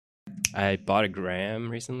I bought a gram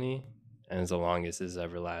recently, and it's the longest it's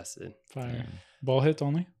ever lasted. Fire. Ball hits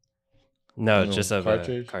only? No, No, just a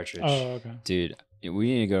cartridge? cartridge. Oh, okay. Dude, we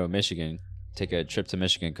need to go to Michigan. Take a trip to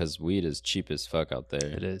Michigan because weed is cheap as fuck out there.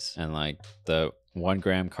 It is. And like the 1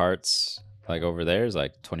 gram carts, like over there is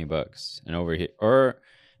like $20, and over here, or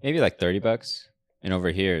maybe like $30, and over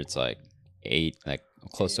here it's like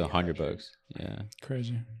close to $100. Yeah,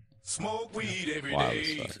 Crazy. Smoke weed every wild as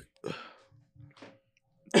day. fuck.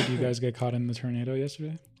 Did you guys get caught in the tornado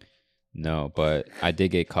yesterday? No, but I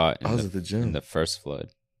did get caught I was at the in gym. the first flood.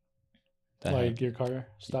 That Like happened. your car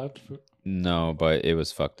stopped? No, but it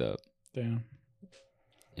was fucked up. Damn.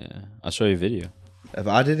 Yeah, I'll show you a video. If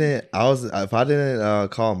I didn't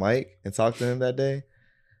call Mike and talk to him that day,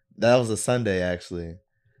 that was a Sunday actually.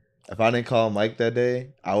 If I didn't call Mike that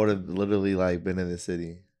day, I would have literally like been in the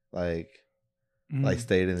city, like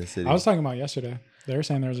stayed in the city. I was talking about yesterday. They were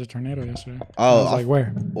saying there was a tornado yesterday. Oh, I was like,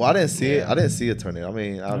 where? Well, I didn't see it. I didn't see a tornado. I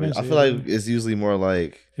mean, I didn't see feel it like it's usually more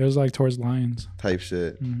like It was like towards Lions. type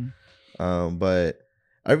shit. Mhm. But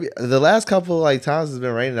the last couple like times it's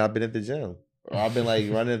been raining, I've been at the gym or I've been like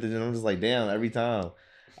running at the gym. I'm just like, damn, every time.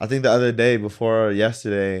 I think the other day before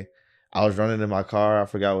yesterday, I was running in my car. I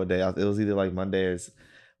forgot what day. It was either like Monday or,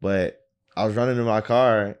 but I was running in my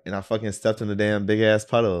car and I fucking stepped in the damn big ass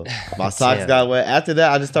puddle. My socks Damn. got wet. After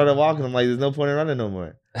that, I just started walking. I'm like, there's no point in running no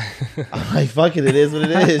more. I'm like, fuck it, it is what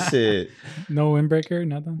it is. Shit. No windbreaker,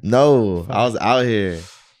 nothing. No, I was out here.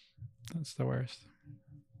 That's the worst.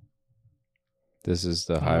 This is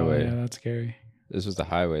the Oh, highway. yeah, that's scary. This was the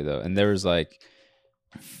highway though, and there was like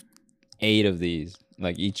 8 of these,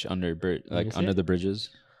 like each under me see. under the bridges.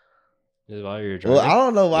 Just while you're driving. Well, I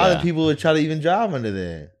don't know why the Yeah. people would try to even drive under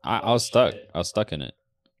there. I was stuck. I was stuck in it.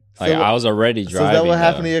 So Like what- I was already So driving. is that what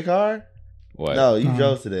happened though. to your car? What? No, you No.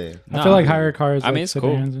 drove today. I feel like dude. higher cars, I like mean, it's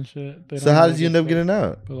cool. sedans and shit. they So don't how really did you end up fucked. getting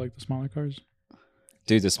out? But like the smaller cars.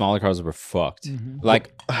 Dude, the smaller cars were fucked. Mhm.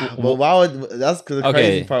 Like, But why would that's the Okay,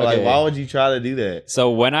 crazy part? Like, okay. why would you try to do that?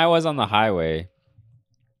 so when I was on the highway,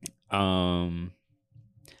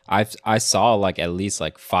 I saw like at least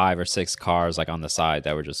like 5 or 6 cars like on the side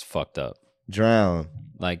that were just fucked up. Drown.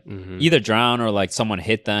 Like Mhm. either drown or like someone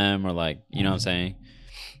hit them or like, you know what I'm saying?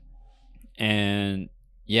 And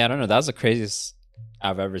yeah, I don't know. That was the craziest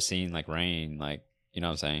I've ever seen like rain, like, you know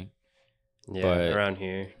what I'm saying? Yeah, but- around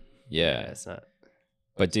here. Yeah. It's not.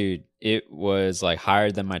 But dude, it was like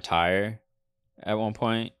higher than my tire at one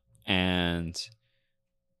point, and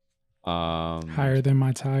Higher than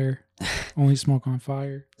my tire. Only smoke on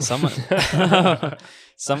fire. some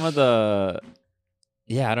some of the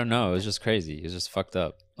I don't know, it was just crazy. It was just fucked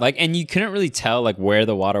up. Like, and you couldn't really tell like where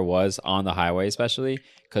the water was on the highway, especially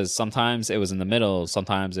because sometimes it was in the middle,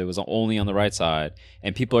 sometimes it was only on the right side,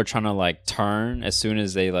 and people are trying to like turn as soon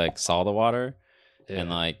as they like saw the water, and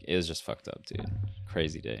like it was just fucked up, dude.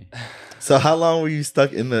 Crazy day. So how long were you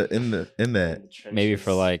stuck in that? Maybe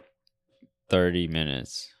for like 30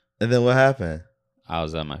 minutes. And then what happened? I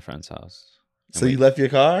was at my friend's house. So you left your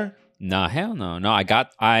car? Nah, hell no. No,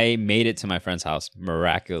 I made it to my friend's house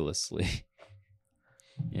miraculously.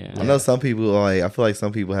 Yeah. I know some people like. I feel like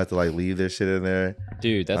some people have to like leave their shit in there.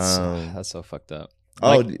 Dude, that's so fucked up.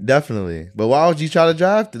 Oh, Like, definitely. But why would you try to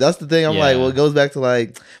drive? That's the thing. I'm like, well, it goes back to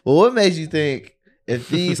like, well, what made you think if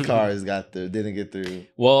these cars didn't get through?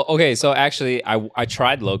 well, okay, so actually I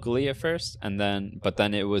tried locally at first but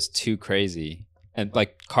then it was too crazy. And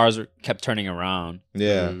like cars kept turning around.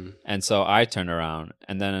 Yeah. Mm. And so I turned around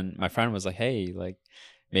and then my friend was like, "Hey, like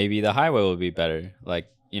maybe the highway will be better." Like,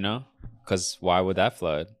 you know? Cuz why would that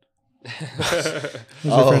flood? Was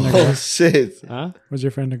your friend a Oh girl? shit! Huh? Was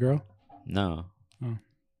your friend a girl? No. Oh.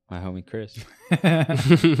 My homie Chris.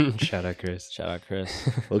 Shout out, Chris. Shout out Chris.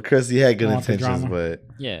 Well, Chris, you had good I want the intentions, drama. but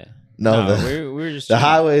Yeah. no, we were just the chilling.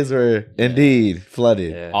 highways were indeed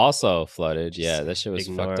flooded. Yeah. Also flooded. Yeah, that shit was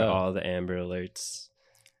Ignore fucked up. all the Amber Alerts.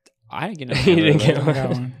 I didn't get no You didn't get I one? got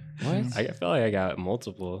one. What? I feel like I got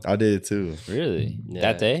multiple. I did too. Really? Yeah.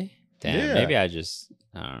 That day? Damn. Yeah. Maybe I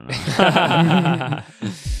don't know.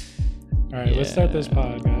 All right, let's start this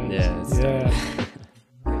pod, guys. Yeah,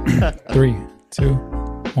 Yeah. 3, 2,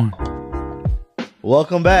 1.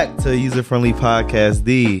 Welcome back to User Friendly Podcast,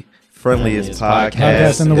 the friendliest podcast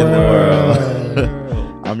Podcast in the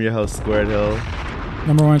world. I'm your host, Squared Hill.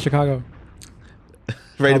 Number 1 Chicago.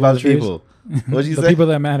 Right All about the those trees. people. What'd you The say? people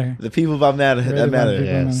that matter. The people that matter. Right That about matter.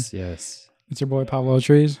 people. Yes, yes. It's your boy Pablo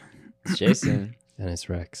Trees. It's Jason. And it's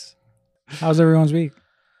Rex. How's everyone's week?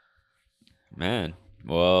 Man.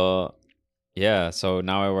 Well, yeah. So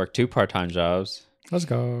now I work 2 part-time jobs. Let's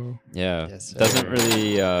go. Yeah. Yes, sir. Doesn't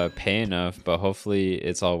really pay enough, but hopefully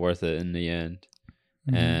it's all worth it in the end.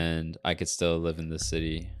 Mhm. And I could still live in the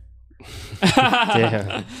city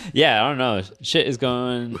Damn. Yeah, I don't know. Shit is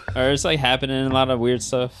going, or it's like happening, a lot of weird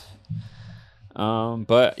stuff.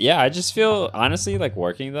 But yeah, I just feel honestly like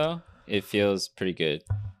working though. It feels pretty good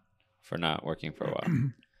for not working for a while.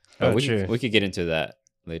 But we could get into that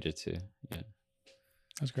later too. Yeah,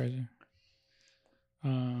 That's crazy.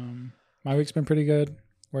 My week's been pretty good.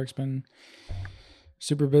 Work's been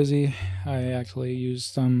super busy. I actually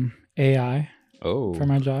used some AI Oh, for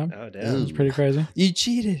my job. Oh It damn. was pretty crazy. you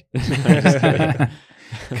cheated.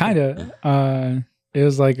 Kind of. It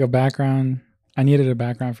was like a background. I needed a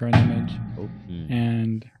background for an image,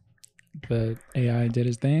 and the AI did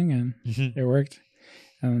his thing, and it worked.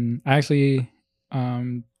 And I actually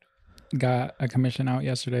got a commission out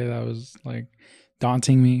yesterday that was like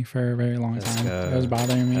daunting me for a very long Let's time. go. It was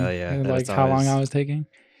bothering me, Hell yeah. like That's how long always- I was taking,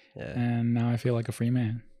 Yeah. and now I feel like a free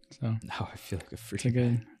man. So Now I feel like a freak.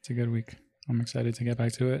 it's a good week. I'm excited to get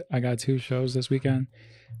back to it. I got 2 shows this weekend.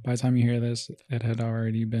 By the time you hear this, it had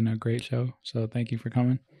already been a great show. So thank you for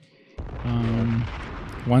coming.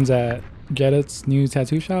 One's at Jedit's new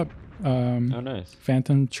tattoo shop, Oh, nice.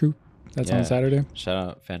 Phantom Troop. That's Yeah. on Saturday, Shout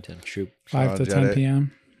out Phantom Troop. 5 to Shout 10 out Jedit.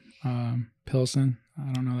 p.m. Pilsen.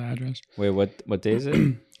 I don't know the address. Wait, what day is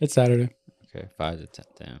it? It's Saturday. Okay, 5 to 10.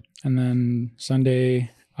 Damn. And then Sunday,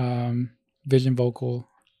 Vision Vocal,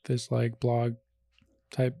 this like blog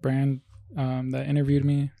type brand that interviewed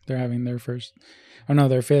me. They're having their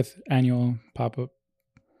 5th annual pop-up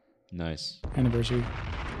Nice. anniversary.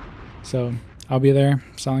 So I'll be there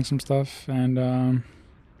selling some stuff and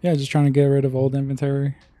yeah, just trying to get rid of old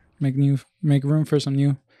inventory, make room for some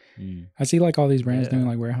new. I see like all these brands Yeah. doing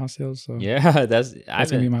like warehouse sales. So Yeah, that's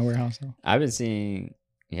gonna be my warehouse sale. I've been seeing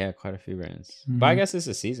quite a few brands. But I Mhm. guess it's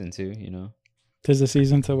a season too, you know. 'Tis the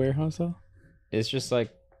season to warehouse sale. It's just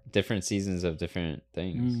like different seasons of different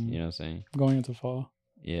things, Mm. you know what I'm saying? Going into fall.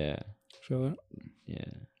 Yeah. Feel it. Yeah.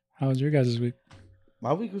 How was your guys' week?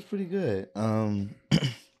 My week was pretty good.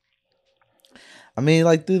 I mean,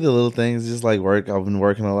 like through the little things, just like work. I've been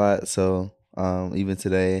working a lot, so even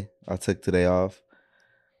today, I took today off.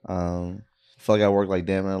 I feel like I worked like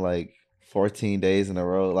damn near like 14 days in a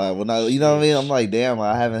row. Like, well, not, you know what I mean? I'm like, damn,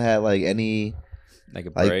 I haven't had like any Like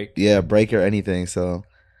a like break. break or anything. So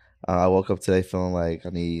I woke up today feeling like I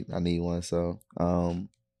need one. So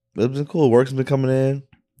it's been cool. Work's been coming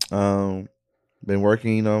in. Been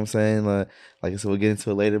working, you know what I'm saying? Like I said, we'll get into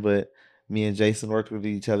it later, but me and Jason worked with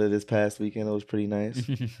each other this past weekend. It was pretty nice.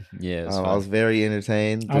 Yeah. It's I was very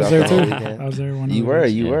entertained. I was throughout there the too. whole weekend. I was there one of You the were,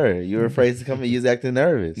 days. you were afraid to come in. You was acting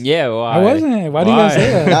nervous. Yeah, well, I wasn't. Why do you guys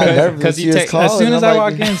say that? Not nervous. Because She you was take calling. As soon as I'm I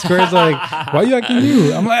like- walk in, Square's like, "Why you acting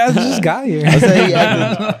new?" I'm like, "I just got here." I said he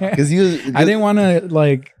acted because you. I didn't want to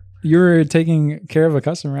like. You were taking care of a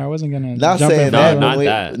customer. I wasn't gonna. Not jump saying in that, front but of not we-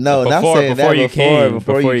 that. No, not saying that. Before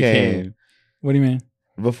you came. What do you mean?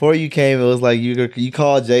 Before you came, it was like you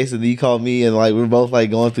called Jason, then you called me, and like we're both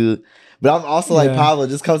like going through. But I'm also like Yeah. Pablo,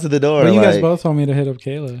 just come to the door. But you guys like, both told me to hit up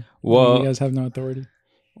Kayla. Well- you guys have no authority.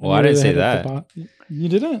 Well, I didn't say hit up that. the You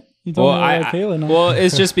didn't. You told Well, me to Kayla. No. well,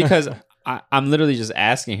 it's just because I'm literally just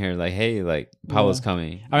asking her, like, hey, like, Pablo's Yeah.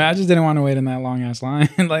 coming. I mean, I just didn't want to wait in that long ass line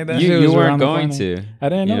like that. shit You was weren't around the going corner. to. I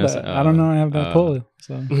didn't You know know, that. so- I don't know. I have that pull.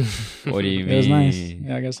 So What do you mean? it was nice.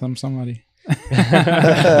 Yeah, I guess I'm somebody.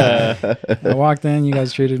 I walked in. You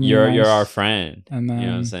guys treated me. You're nice. our friend. And then You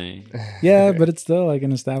know what I'm saying? yeah, but it's still like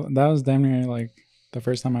an established. That was damn near like the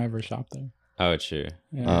first time I ever shopped there. Oh, true.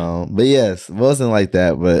 Yeah. But yes, it wasn't like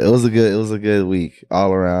that, but it was a good week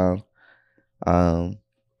all around.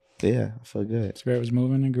 Yeah, I feel good. Spirit was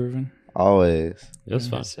moving and grooving. Always, It was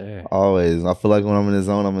fun. Yes, sir. always. I feel like when I'm in the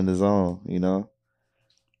zone, I'm in the zone. You know,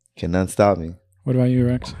 can none stop me. What about you,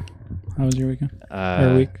 Rex? How was your weekend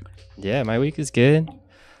or week? Yeah, my week is good.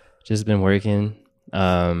 Just been working.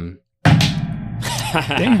 Damn.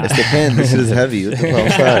 It's the pen. This shit is heavy. What the fuck?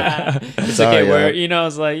 I'm sorry. It's Sorry, okay. We're y'all.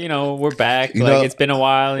 it's like we're back. You like know, it's been a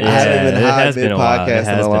while. I haven't been it high has mid been a while. It podcast in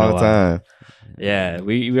has a been a long while. time. Yeah,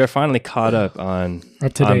 we are finally caught up on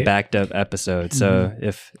Up to date. backed up episodes. So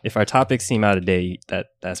if our topics seem out of date,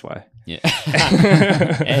 that's why. Yeah.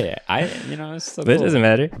 Hey, it's so But cool. it doesn't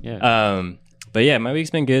matter. Yeah. But yeah, my week's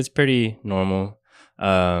been good. It's pretty normal.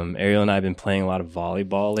 Ariel and I have been playing a lot of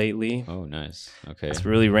volleyball lately. Oh, nice. Okay. It's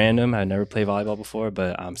really random. I've never played volleyball before,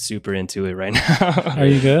 but I'm super into it right now. Are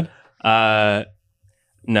you good?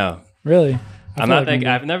 No, Really? I I'm feel not like that. good.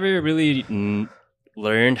 I've never really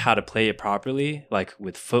learned how to play it properly, like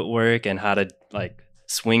with footwork and how to like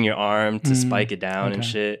swing your arm to spike it down and okay.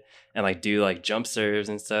 shit, and like do like jump serves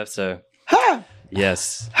and stuff. So Ha!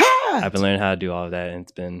 yes, Ha! I've been learning how to do all of that, and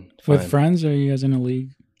it's been fun. With friends, or are you guys in a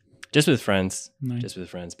league? Just with friends. Nice. Just with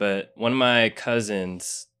friends. But one of my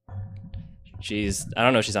cousins, I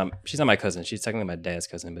don't know. She's not my cousin. She's technically my dad's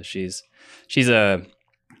cousin, but she's a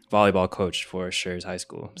volleyball coach for Schurz High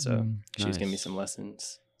School. So she's Nice. giving me some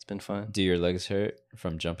lessons. It's been fun. Do your legs hurt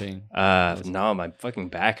from jumping? No, my fucking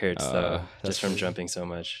back hurts though, that's just from crazy. jumping so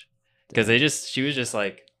much. Because she was just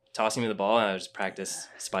like tossing me the ball, and I would just practice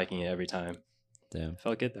spiking it every time. Damn.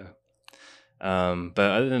 Felt good though.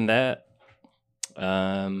 But other than that,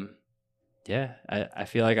 yeah, I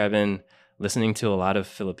feel like I've been listening to a lot of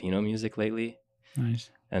Filipino music lately Nice.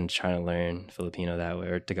 and trying to learn Filipino that way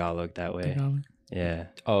or Tagalog that way. Tagalog. Yeah.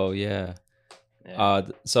 Oh yeah. Yeah.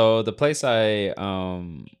 So the place I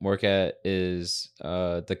work at is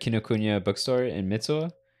the Kinokuniya bookstore in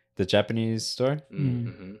Mitsuwa, the Japanese store,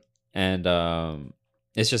 Mm-hmm. and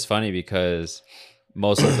it's just funny because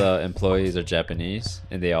most of the employees are Japanese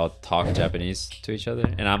and they all talk Japanese to each other,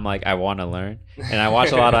 and I'm like, I want to learn, and I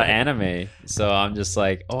watch a lot of anime, so I'm just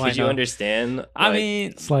like, oh, Could you understand? I like,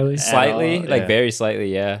 mean, Slightly. slightly, all, like yeah. very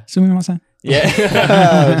slightly, yeah. Sumimasen. Yeah.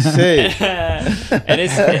 Oh, shit.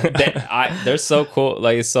 And they're so cool.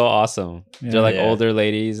 Like it's so awesome. Yeah. They're like Yeah. older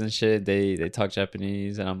ladies and shit. They talk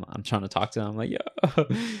Japanese, and I'm trying to talk to them. I'm like, yo,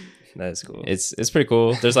 That's cool. it's pretty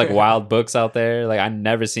cool. There's like wild books out there. Like I've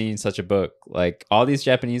never seen such a book. Like all these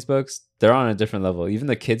Japanese books, they're on a different level. Even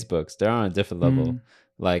the kids' books, they're on a different level.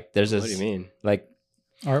 Like there's What this, do you mean? like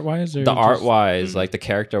Art wise, or the art just- wise, Mm. like the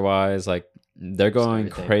character wise, like they're going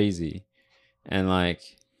everything. crazy, and like.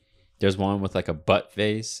 There's one with like a butt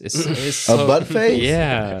face. It's A so, butt face?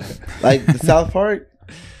 Yeah. Like the South Park.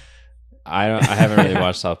 I haven't really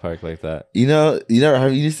watched South Park like that. You never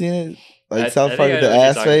have you seen it? Like I South think Park I with know the what you're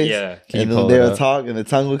ass talking- face, Yeah. Can you and pull then they it would up? talk, and the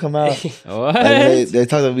tongue would come out. What? And they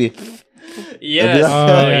talk to be. Yes. Oh, Oh,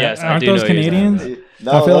 yeah. yes. I Aren't do those know what you're talking Canadians? about.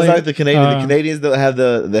 No, I feel those like, aren't the Canadians. The uh, Canadians don't have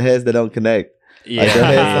the heads that don't connect. Yeah. Like, their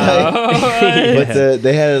heads, Oh, But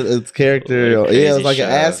they had its character. What a Yeah, it was crazy like an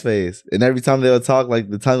show. ass face, and every time they would talk, like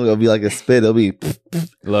the tongue would be like a spit. It'll be.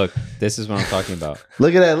 Look, this is what I'm talking about.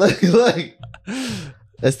 Look at that! Look!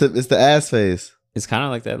 It's the ass face. It's kind of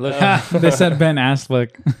like that. Look, they said Ben Affleck.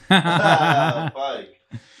 Fuck.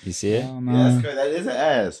 you see it? Oh, Yeah, no. that's crazy. That is an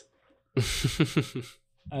ass.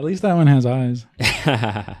 At least that one has eyes.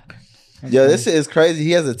 Yo, this shit is crazy.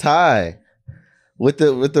 He has a tie with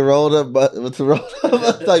the rolled up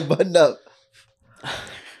like buttoned up.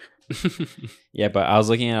 Yeah, but I was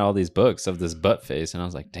looking at all these books of this butt face, and I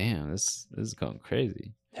was like, damn, this is going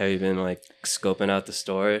crazy. Have you been like scoping out the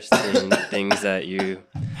stores, seeing things that you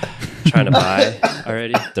trying to buy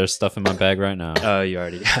already? There's stuff in my bag right now. Oh, you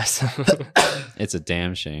already got some. It's a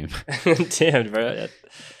damn shame. Damn, bro.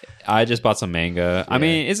 I just bought some manga. I Yeah.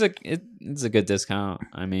 mean, it's a good discount.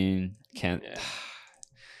 I mean, can't Yeah.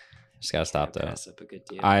 just gotta stop though. Pass up a good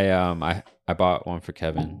deal. I bought one for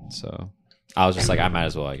Kevin, so I was just like, I might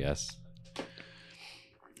as well, I guess.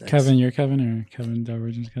 Nice. Kevin, you're Kevin, or Kevin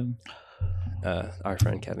Delridge's cousin? Our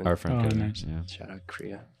friend Kevin. Our friend Oh, Kevin. nice. Yeah. Shout out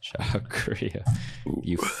Korea. Shout out Korea.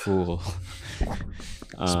 You fool.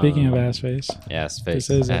 Speaking of ass face, yes, face.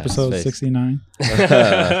 this is ass episode face. 69.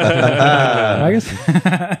 I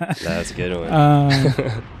guess. That's a good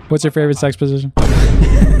one. What's your favorite sex position?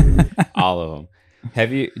 All of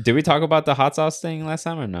them. Did we talk about the hot sauce thing last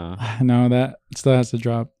time or no? No, that still has to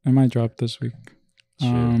drop. It might drop this week.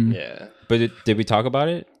 True. Yeah. But did we talk about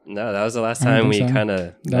it? No, that was the last I don't time we think so. kind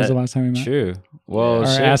of. That was the last time we met. True. Well, Our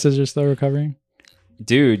shit. asses are still recovering.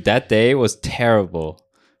 Dude, that day was terrible.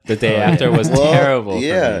 The day Oh, after yeah. was Well, terrible. for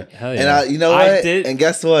yeah. me. Hell And yeah. you know I what? did- And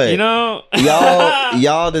guess what? You know,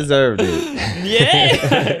 y'all deserved it.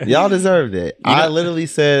 yeah. Y'all deserved it. I literally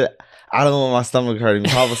said, I don't want my stomach hurting.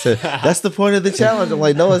 Papa said, that's the point of the challenge. I'm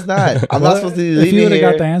like, no, it's not. I'm not supposed to be If you leaving would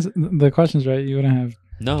have here. got the questions right, you wouldn't have.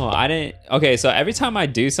 No, I didn't. Okay, so every time I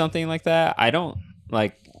do something like that, I don't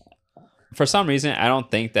like. For some reason, I don't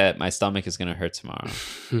think that my stomach is gonna hurt tomorrow,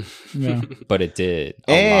 Yeah. but it did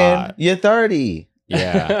a And lot. you're 30.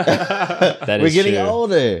 Yeah, that We're is getting true.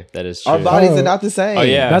 older. That is true. Our bodies Oh. are not the same. Oh,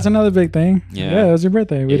 yeah. That's another big thing. Yeah. Yeah, it was your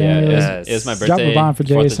birthday. We Yeah, didn't really. yeah. it's my Drop a birthday. bomb for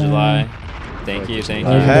 4th of Jason. July. Thank you, thank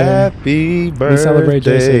Love you. you. Happy birthday. celebrate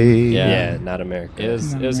Jason. Yeah. Yeah, not America. It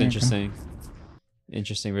was Not it was America. interesting.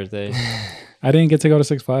 Interesting birthday. I didn't get to go to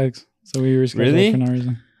Six Flags, so we rescheduled Really? for no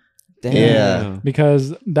reason. Damn. Yeah.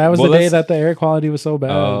 Because that was Well, the day let's- that the air quality was so bad.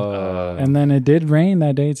 And then it did rain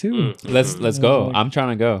that day too. Let's It was go. like- I'm trying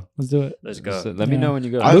to go. Let's do it. Let's go. So let me Yeah. know when you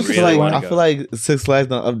go. I Luke feel really like wanna I go. feel like Six Flags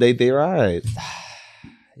don't update their rides.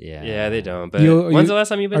 Yeah. Yeah, they don't. But You- when's you- the last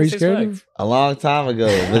time you've been Are to you Six scared Flags? of? A long time ago,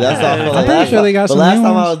 but that's not. I'm Like pretty last sure they got time, but some last new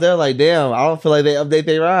time I ones. was there, like, damn, I don't feel like they update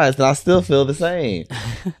their rides, and I still feel the same.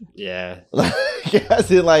 Yeah. Like, as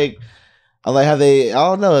in, like, I'm like, have they? I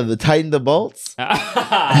don't know. Have they tightened the bolts? dude,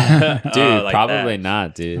 like probably that. not,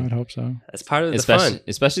 I dude. would hope so. That's part of the Especially, fun.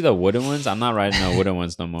 especially the wooden ones. I'm not riding no wooden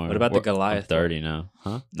ones no more. What about the I'm Goliath 30 now,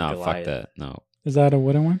 huh? No, fuck Goliath. that. No. Is that a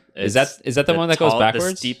wooden one? Is that the one that goes The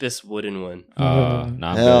backwards? steepest wooden one. Uh, No,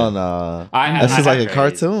 I'm Hell good. no. I That's just like a crazy.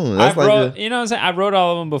 cartoon. That's I've like rode, you know what I'm saying? I rode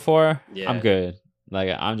all of them before. Yeah. I'm good. Like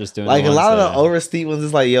I'm just doing like the a lot of ones the over steep ones.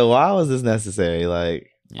 It's like, yo, why was this necessary? Like,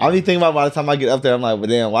 Yeah. I'll be thinking about by the time I get up there, I'm like, but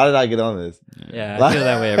damn, why did I get on this? Yeah, I feel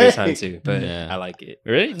that way every time too. But Yeah. I like it.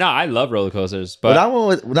 Really? No, I love roller coasters, But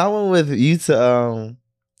but when I went with you to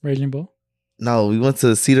Raging Bull. no, we went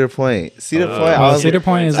to Cedar Point. Cedar Oh, Point. I Oh, was, Cedar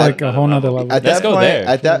Point is I- like a whole nother level. at Let's that go point, there.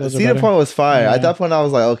 at that Those are Cedar better. Point was fire. Yeah. At that point, I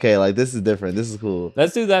was like, okay, like this is different. This is cool.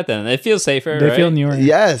 let's do that then. It feels safer. They right? feel newer.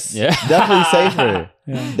 Yes, Yeah. definitely safer.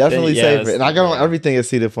 Yeah. Definitely Yeah, safer. that's- And I got on yeah. everything at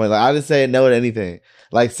Cedar Point. Like I didn't say no to anything.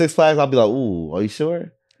 Like Six Flags, I'll be like, ooh, are you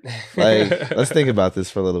sure? Like, let's think about this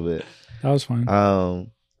for a little bit. That was fun.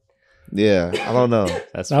 Yeah, I don't know.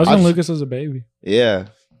 That's That was I when sh- Lucas was a baby. Yeah,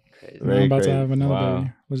 Crazy. Now Very I'm about crazy. to have another Wow.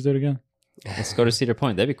 baby. Let's do it again. Let's go to Cedar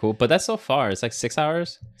Point. That'd be cool. But that's so far. It's like 6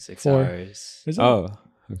 hours. 6 4. hours. Is it? Oh,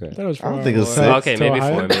 I okay. thought it was I don't 4 think it was hours. six. Okay, To maybe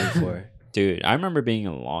Ohio? 4. Maybe 4. Dude, I remember being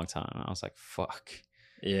a long time. I was like, fuck.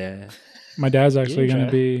 Yeah. My dad's actually You going to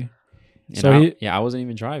drive. be. And So I wasn't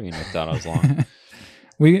even driving. I thought I was long.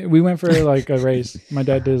 we went for like a race. My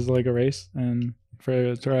dad does like a race and for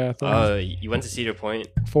a triathlon Oh, you went to Cedar Point.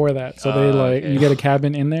 for that. So they like okay. you get a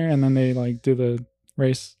cabin in there and then they like do the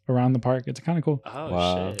race around the park. It's kind of cool. Oh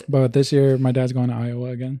Wow. shit. But this year my dad's going to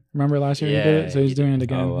Iowa again. Remember last year he did Yeah, it? So he's he doing did. it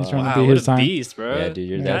again. Oh, He's wow. trying Wow, to beat what his a time. beast, bro. Yeah, dude,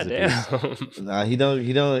 your dad's a Goddamn. nah, he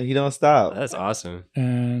don't stop. That's awesome.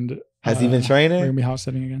 And Has he been we're training? gonna be house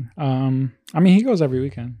sitting again. I mean he goes every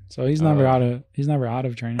weekend. So he's never out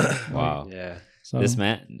of training. Wow. Yeah, So This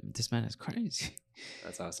man is crazy.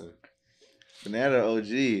 that's awesome. Banana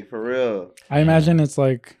OG for real. I imagine it's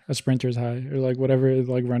like a sprinter's high or like whatever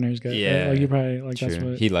like runners get. right? Yeah. Like you probably like that's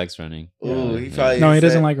True. what He likes running. Ooh, Yeah, he yeah. probably No, he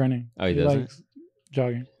doesn't said- like running. Oh, he doesn't? likes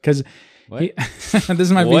jogging. Because What? he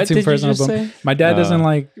this might What be too did you personal, just but say? my dad doesn't Oh.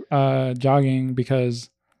 like jogging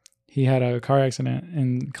because he had a car accident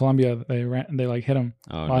in Colombia. They like hit him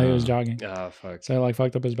Oh, while he no. was jogging. Oh fuck. So it like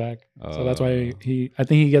fucked up his back. So that's Oh. why I think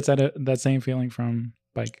he gets that same feeling from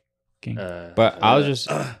biking. But I was just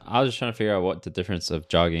trying to figure out what the difference of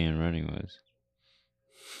jogging and running was.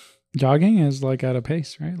 Jogging is like at a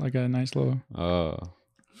pace, right? Like a nice little, Oh,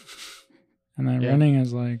 and then Yeah. running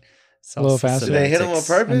is like It's a little all faster. Did they hit him on semantics.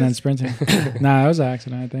 purpose? and then sprinting. Nah, it was an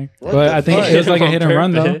accident, I think. What But the I think fuck? it was like a hit and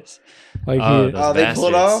run though. Purpose. Like Oh, he, those Oh, they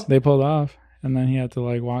pulled bastards. off? they pulled off, and then he had to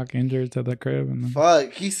like walk injured to the crib, and then,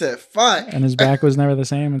 Fuck. He said fuck. and his back was never the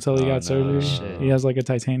same until he Oh, got no. surgery. Shit. He has like a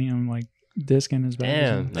titanium like disc in his back. or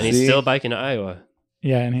Damn, something. and he's See? still biking to Iowa.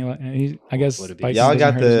 Yeah, and he I guess Would it be- biking Y'all doesn't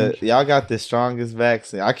got hurt as the much. y'all got the strongest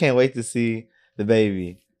vaccine. I can't wait to see the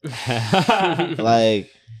baby. Like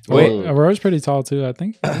Wait, whoa. Aurora's pretty tall too. I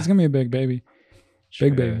think it's gonna be a big baby. Big Sure.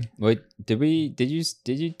 baby. wait. Did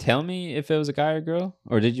you tell me if it was a guy or girl,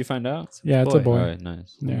 or did you find out? Yeah, it's a boy. All right,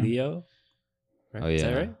 nice. Yeah. Leo. Right? Oh, Is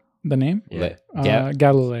that yeah. right? The name? Yeah.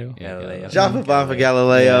 Galileo. Yeah, Galileo. Drop a bomb for Yeah,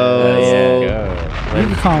 Galileo. yeah. You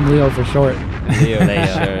can call him Leo for short. Leo, Leo.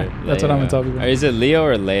 sure. That's what I'm gonna tell people. Or is it Leo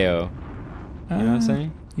or Leo? You know what I'm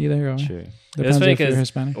saying? Either or. True. Depends funny if you're 'cause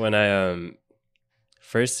Hispanic. When I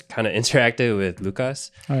first kind of interacted with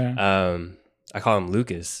Lucas, Oh yeah. I call him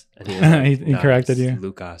Lucas, and he, was like, He "Nah, corrected it's you.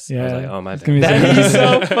 Lucas. I Yeah. was like, oh my It's gonna be bad. That is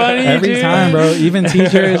so funny, Every dude. time, bro. Even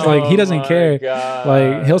teachers, like he doesn't care.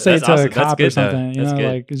 Like he'll say That's it to awesome. a That's cop or good, though. something. You That's know,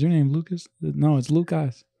 good. like, is your name Lucas? No, it's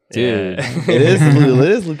Lucas. Dude. Yeah. It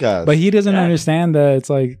is Lucas. But he doesn't Yeah. understand that it's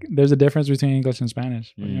like there's a difference between English and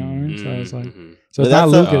Spanish. You know what I mean? So it's like, Mhm. so But it's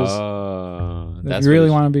not that's a- Lucas. Oh, If that's you really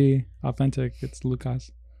what want to be authentic, it's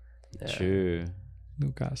Lucas. Yeah. True.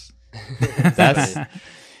 Lucas. That's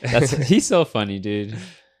he's so funny, dude.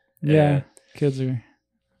 Yeah. Kids are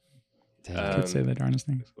Damn. kids say the darndest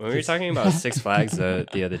things. When we were talking about Six Flags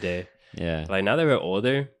the other day, Yeah, like now that we're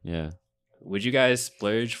older, yeah. would you guys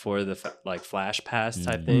splurge for the like flash pass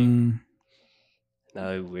type thing? Mm,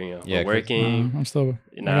 Now that we're, Yeah, we're 'cause- working. I'm still.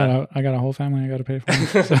 Nah. I got a whole family I got to pay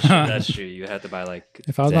for. That's true. You had to buy like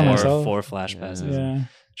If I was by Damn. myself, four flash Yeah. passes. yeah.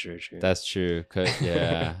 True. That's true.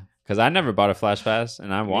 Cause Because I never bought a Flash Pass,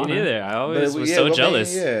 and I Me want it. neither. I always was yeah, so but man,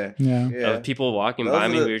 jealous Yeah, Yeah. yeah. of people walking Those by are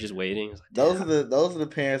me. the- We were just waiting. I was Those are the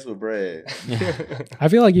parents with bread. I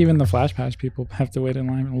feel like even the Flash Pass people have to wait in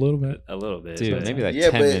line a little bit. a little bit, Dude, but- maybe like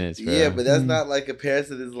yeah, 10 but minutes, bro. yeah, but that's Mm. not like compared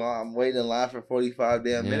to this long. I'm waiting in line for 45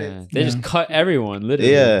 damn minutes. They just Yeah. cut everyone,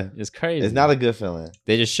 literally. Yeah. It's crazy. It's not a good feeling.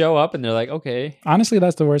 They just show up and they're like, okay. Honestly,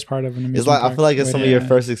 that's the worst part of an amusement It's like I park, feel like it's some of waiting your in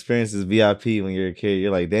first experiences VIP when you're a kid.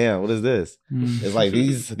 You're like, damn, what is this? line. Mm. It's like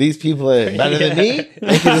these people are better than me. Yeah.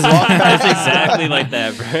 They can just walk It's past. exactly like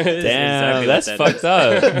that, bro. It's Damn, exactly that's like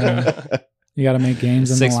that. fucked up. You got to make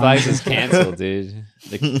games in Six the line. Flags is canceled, dude.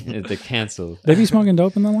 They're canceled. They be smoking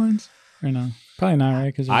dope in the lines or no? Probably not, right?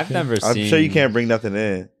 Because I've never I'm seen. sure you can't bring nothing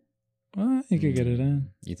in. Well, you could get it in.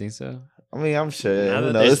 You think so? I mean, I'm sure. Now Who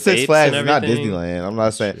that knows? there's It's Six vapes Flags. and It's not everything. Disneyland. I'm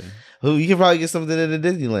not saying. True. Who you can probably get something in the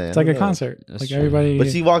Disneyland. It's like Who a knows? concert. That's Like true. everybody. But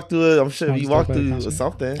you walk through it. I'm sure Smoke you stuff walk at a through concert.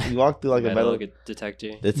 something. You walk through like a Metal metal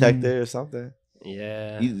detector. detector or something.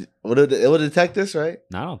 Yeah, It would detect this, right?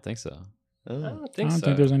 No, I don't think so. I Oh. don't I think don't so.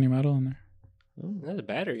 think there's any metal in there. There's a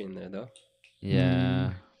battery in there though.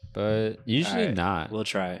 Yeah, but usually Alright. not. We'll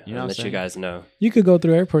try. You know what I'll I'm let you saying? guys know. You could go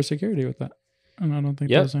through airport security with that. And I don't think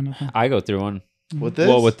Yep. those are nothing. I go through one. With this?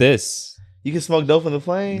 Well, with this, You can smoke dope on the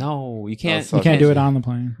plane? no, you can't. so- You can't do it on the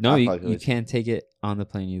plane. No, I you, fuck you with you. can't take it on the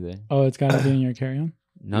plane either. Oh, it's got to be in your carry-on.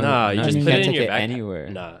 No, Nah, you no, just put can't it in take your backpack. anywhere.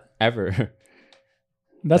 Nah. Ever. That's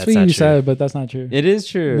That's what not you true. said, but that's not true. It is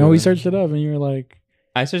true. No, we searched it up, and you were like,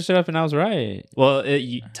 I searched it up and I was right. Well,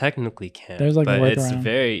 you technically can. There's, like, a but it's workaround.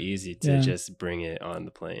 very easy to Yeah. just bring it on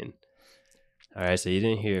the plane. All right, so you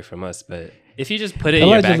didn't hear it from us, but if you just put it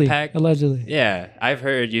allegedly. in your backpack, Allegedly. yeah, I've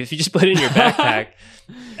heard you. If you just put it in your backpack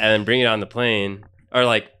and then bring it on the plane, or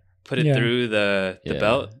like put it Yeah. through the Yeah,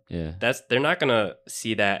 belt, Yeah. they're not gonna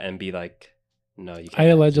see that and be like, no, you I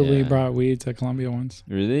can't. allegedly Yeah. brought weed to Colombia once.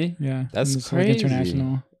 Really? Yeah. That's and it's, crazy.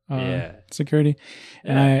 international Yeah. security.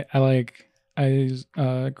 And I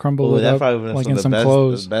crumbled Oh, it that up probably been like some in of the some best,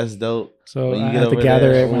 clothes. the best dope. So When you I get had to over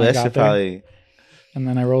gather there, it when that I shit got there. probably. And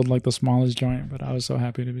then I rolled like the smallest joint, but I was so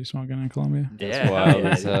happy to be smoking in Colombia. That's Yeah, wild yeah.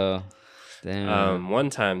 as hell. Damn. One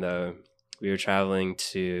time though, we were traveling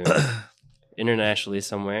to internationally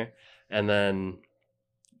somewhere, and then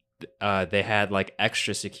they had like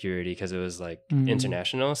extra security because it was like Mm.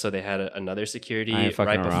 international. So they had another security I ain't fucking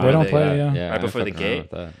right around. before They don't they play, got- yeah. I ain't before the fucking around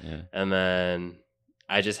gate. with that, Yeah. And then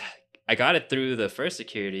I got it through the first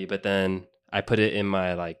security, but then I put it in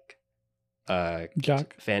my like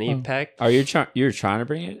Jock. fanny Oh. pack. Are you you're trying to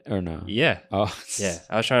bring it or no? Yeah, Oh, yeah.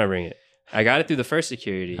 I was trying to bring it. I got it through the first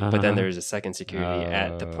security, but then Uh-huh. there was a second security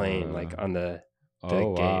at the plane, like on the Oh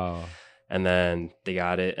gate. wow. and then they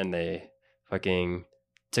got it and they fucking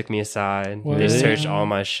took me aside. What? They Really? searched all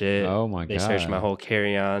my shit. Oh my god. They searched my whole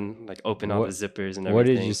carry-on, like opened all What- the zippers and everything. What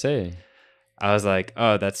did you say? I was like,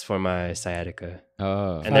 "Oh, that's for my sciatica."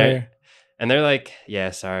 Oh. And Fire. they're like,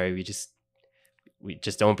 "Yeah, sorry, we just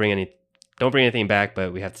don't bring anything back,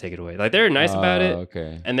 but we have to take it away." Like they're nice about it.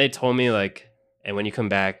 Okay. And they told me like, and when you come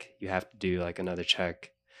back, you have to do like another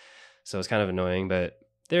check. So it's kind of annoying, but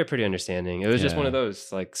they were pretty understanding. It was just Yeah. one of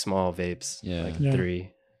those like small vapes, Yeah. like Yeah.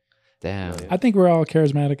 3. Damn. Yeah. I think we're all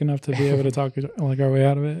charismatic enough to be able to talk like our way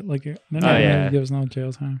out of it. Like they're not Oh, gonna yeah. give us no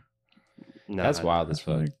jail time. No, That's wild as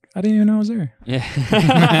fuck. Like I didn't even know I was there. Yeah.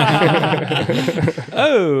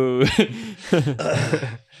 Oh.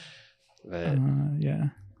 But Yeah,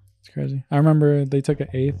 it's crazy. I remember they took an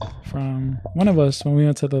eighth from one of us when we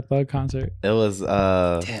went to the Thug concert. It was Damn.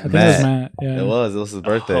 I think it was Matt. Matt. Yeah, It was his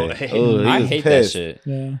birthday. hey. Oh, he I was hate pissed. that shit.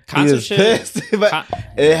 Yeah, He Concert was shit. pissed. But Con-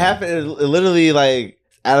 it happened it literally like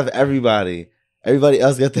out of everybody. Everybody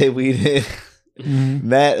else got their weed in. Mhm.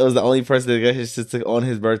 Matt was the only person that got his shit took on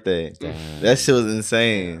his birthday. Damn. That shit was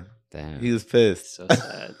insane. Damn. He was pissed. so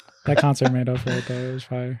sad. that concert made up for it though. It was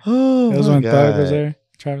fire. Oh It was my when Thug was God. there.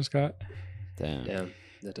 Travis Scott. Damn. Damn,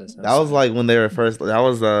 that does. sound That was sad. like when they were first. That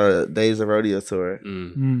was Days of Rodeo tour.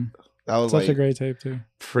 Mm. That was Such like a great tape too.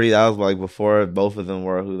 That was like before both of them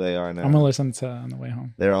were who they are now. I'm gonna listen to on the way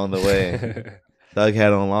home. They're on the way. Doug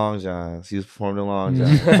had on long johns. He was performing in long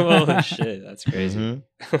Mhm. johns. Holy shit, that's crazy.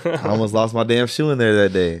 Mhm. I almost lost my damn shoe in there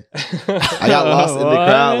that day. I got lost in the What?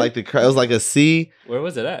 crowd. Like the crowd, it was like a sea. Where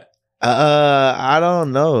was it at? I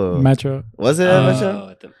don't know. Metro. Was it at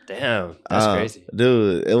Metro? Damn, that's crazy.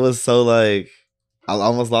 Dude. It was so like I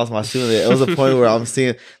almost lost my shoe in there. It was a point where I'm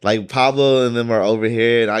seeing like Pablo and them are over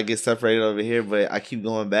here, and I get separated over here, but I keep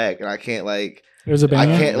going back, and I can't like There's a I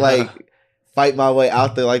band. can't like fight my way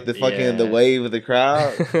out there like the fucking the Yeah. wave of the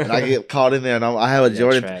crowd, and I get caught in there. And I have a That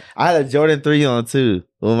Jordan. track. I had a Jordan 3 on too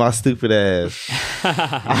with my stupid ass. I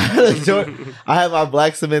had a Jordan. I had my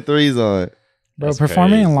black cement 3s on. Bro, That's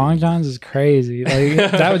performing in crazy. long johns is crazy.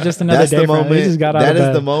 Like that was just another That's day the for him. moment. He just got out That of is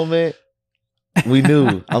bed. the moment we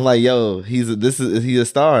knew. I'm like, yo, he's a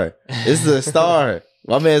star. This is a star.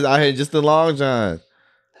 My man's out here just the long johns,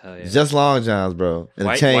 Hell yeah. just long johns, bro, and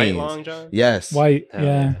white chains. long john. Yes, White, Hell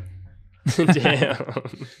yeah. Damn.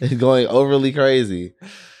 it's going overly crazy.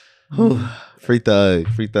 Whew. Free thug.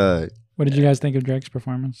 What did you guys think of Drake's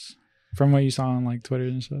performance from what you saw on like Twitter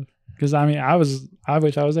and stuff? Because I mean, I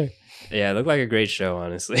wish I was there. Yeah, it looked like a great show,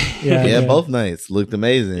 honestly. Yeah, Yeah, yeah. both nights looked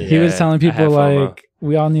amazing. He was Yeah, telling I had people FOMO. like,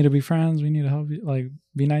 we all need to be friends. We need to help you. Like,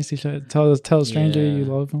 be nice to each other. Tell a stranger Yeah. you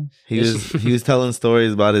love him. He was telling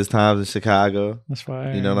stories about his times in Chicago. That's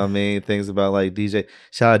why. You know what I mean? Things about like DJ.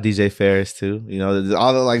 Shout out DJ Ferris too. You know,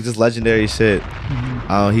 all the like just legendary shit.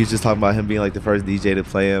 Mhm. He was just talking about him being like the first DJ to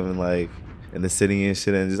play him and like in the city and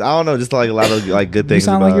shit, and just I don't know, just like a lot of like good You things.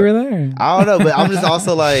 sound about like you were there. I don't know, but I'm just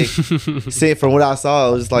also like seeing from what I saw,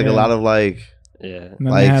 it was just like a Yeah. lot of like Yeah. And then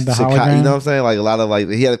like they had the Chicago, hologram. you know what I'm saying? Like a lot of like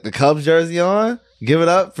he had the Cubs jersey on. Give it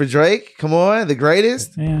up for Drake. Come on, the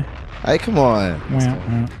greatest. Yeah. Hey, come on. Wah,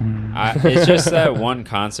 wah, wah. It's just that one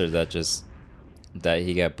concert that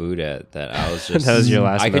he got booed at that I was just That was your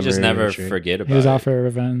last I could just memory never of Drake. forget He about was it. out for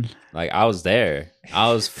revenge. Like I was there.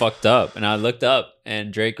 I was fucked up and I looked up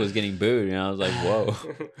and Drake was getting booed and I was like, whoa.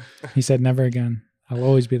 He said, "Never again. I'll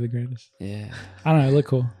always be the greatest." Yeah. I don't know. It looked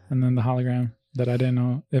cool. And then the hologram that I didn't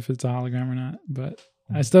know if it's a hologram or not, but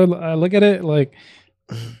I look at it like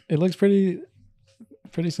it looks pretty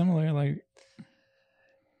similar. Like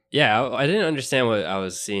Yeah, I didn't understand what I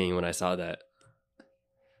was seeing when I saw that.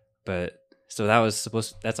 But so that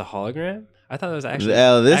was that's a hologram? I thought it was actually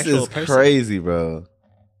This actual is person. crazy, bro.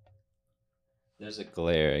 There's a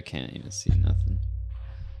glare. I can't even see nothing.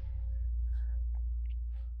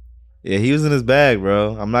 Yeah, he was in his bag,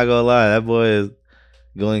 bro. I'm not gonna lie, that boy is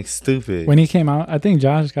going stupid. when he came out, I think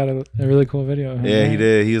Josh got a really cool video. Of him, Yeah, he right?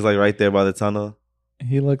 did. He was like right there by the tunnel.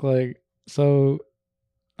 He looked like so.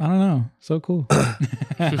 I don't know. So cool.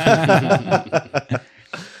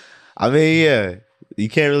 I mean, yeah, you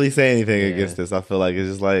can't really say anything Yeah. against this. I feel like it's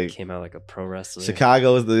just like Came out like a pro wrestler.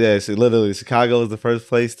 Chicago is literally Chicago is the first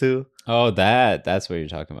place too. Oh, that's what you're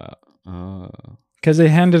talking about. Oh. Because they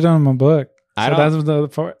handed him a book. I So don't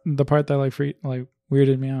that's the part that like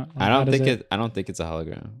weirded me out. Like, I how don't does think I don't think it's a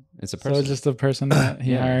hologram. It's a So person. it's just the person that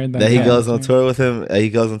he Yeah. hired. That he Yeah. goes on tour with him. He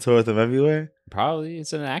goes on tour with him everywhere. Probably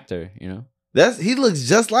it's an actor, you know. He looks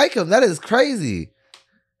just like him. That is crazy.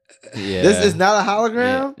 Yeah. This is not a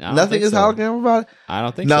hologram. Yeah, I don't Nothing think is so. hologram about it. I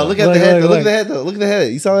don't think No, so. look at Look, the head. look, Look at look. the head though. Look at the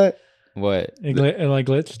head. You saw that? What? It like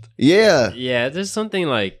glitched. Yeah. Yeah, there's something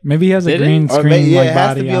like Maybe he has a Did it? green Or screen maybe like it has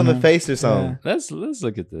body to be on the him. face or something. Let's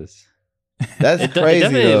look at this. That's it crazy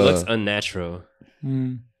definitely though. looks unnatural.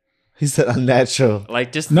 Mm. He said unnatural.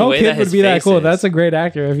 Like just the No way kid that his would be that face cool. is. That's a great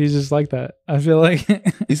actor if he's just like that. I feel like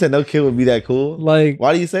He said no kid would be that cool. like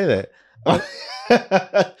Why do you say that?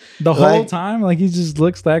 the whole like- time, like he just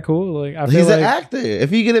looks that cool. Like I feel He's like an actor. If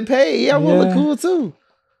he getting paid, yeah, we'll look Yeah. cool too.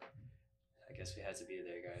 I guess we had to be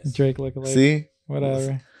there, guys. Drake look like See,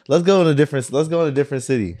 whatever. let's go in a different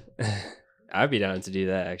city. I'd be down to do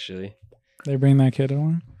that actually. They bring that kid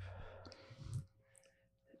along.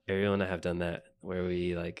 Ariel and I have done that where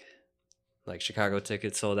we like Chicago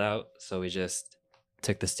tickets sold out, so we just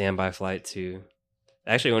took the standby flight to.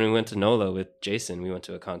 Actually, when we went to NOLA with Jason, we went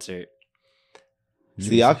to a concert.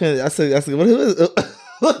 See, y'all can. That's what who is?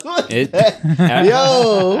 What is It- that?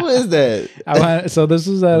 Yo, who is that? So this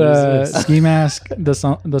was at What is this? Ski Mask,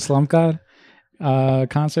 the Slump God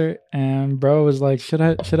concert, and bro was like, "Should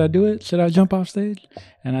I do it? Should I jump off stage?"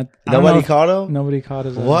 And I don't know Nobody if- caught him. Nobody caught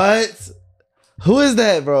his. What? Who is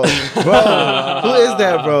that, bro? Bro, who is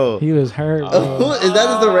that, bro? He was hurt. Bro. Who is that?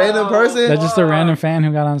 Just a random person? That's just a random fan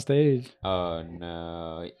who got on stage. Oh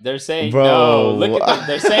no. They're saying Bro, no. Look at them.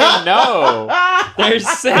 They're saying no. They're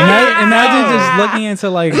saying Imagine just looking into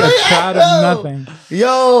like a crowd of nothing.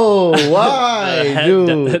 Yo, why,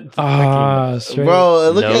 dude? Ah, straight. Bro,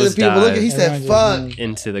 look at the Nose people. Look at. He dive. said, Everyone "Fuck."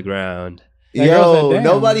 Into the ground. That girl Yo, said, "Damn."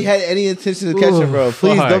 nobody had any intention to catch him, bro.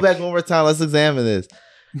 Please go fuck. back one more time. Let's examine this.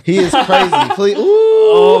 He is crazy. Please. Ooh.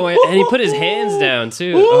 Oh, and he put his hands down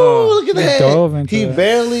too. Ooh, Oh. look at He that. dove into He it.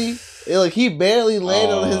 barely, he barely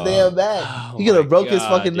landed on his damn back. Oh He could have my broke his God,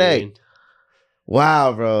 fucking neck. dude.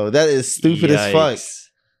 Wow, bro, that is stupid as fuck. Yikes.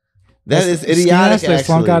 That is Ski idiotic. Mask,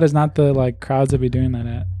 Slump God Actually, is not the like crowds that be doing that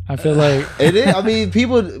at. I feel like it is. I mean,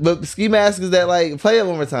 people, but ski mask is that like play it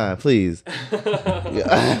one more time, please.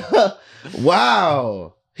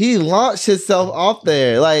 Wow, he launched himself off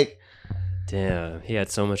there, like. Damn, he had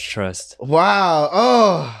so much trust. Wow.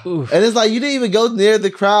 Oh. Oof. And it's like you didn't even go near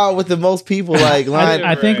the crowd with the most people like lined.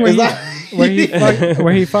 I think where It's you, like,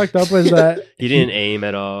 where he fucked up was that He didn't aim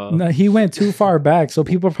at all. no, he went too far back, so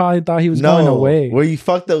people probably thought he was going away. Where you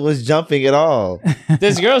fucked up was jumping at all.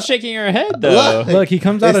 This girl's shaking her head though. Look, he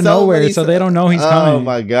comes out There's of so nowhere, many so they don't know he's Oh coming.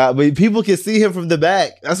 my god! But people can see him from the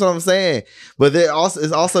back. That's what I'm saying. But there also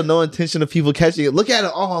is also no intention of people catching it. Look at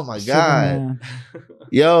it. Oh my god! Superman.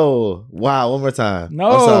 Yo! Wow! One more time.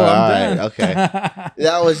 No, I'm sorry. I'm All done. right, okay.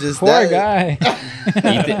 That was just Poor that,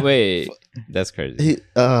 guy. Wait, that's crazy.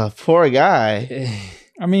 Poor guy.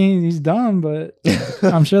 I mean, he's dumb, but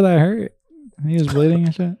I'm sure that hurt. He was bleeding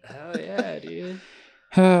and shit. Hell yeah, dude.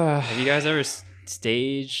 Have you guys ever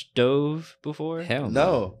stage dove before? Hell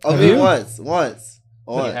No. Have I mean, you? once.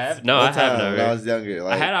 You have? No, One I have time never. when I was younger.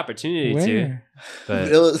 I had opportunity to, Where?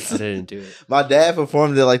 but It was- I didn't do it. My dad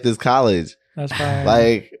performed at like this college. That's fine.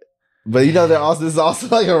 Like, but you know, this is also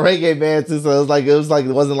like a reggae band too. So it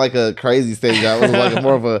wasn't like a crazy stage dive. It was like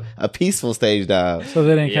more of a peaceful stage dive. So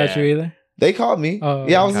they didn't catch Yeah. you either. They called me. Oh,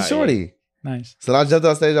 Yeah, I was a okay. shorty. Nice. So when I jumped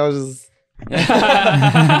on stage, I was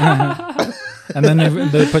And then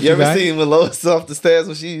they put you you ever back. seen when Lois off the stairs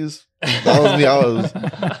when she was that was me.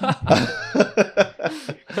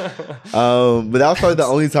 But that was probably the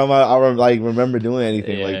only time I remember doing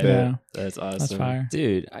anything like that. Yeah, That's awesome. that's fire.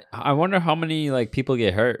 Dude, I wonder how many like people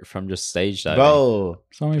get hurt from just stage diving. Bro,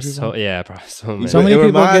 So many people. So yeah, probably so many. So many It people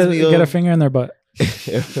reminds me get a of- finger in their butt.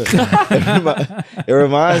 it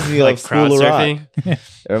reminds me like of crowd School of Rock. surfing. It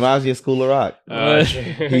reminds me of School of Rock. Sure.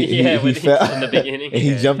 He yeah, when fell- in the beginning. And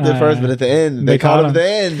he yeah. jumped in first, but at the end, They they caught caught him at the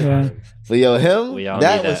end. Yeah. So yo, him, We all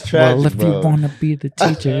that need was that. tragic, Well, if bro. you want to be the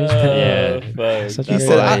teacher, it's Yeah. Such He a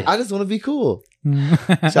said, great- I just want to be cool.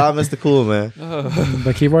 Mm. Shout out Mr. Cool, man.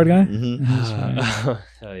 The keyboard guy. Mhm. That's funny.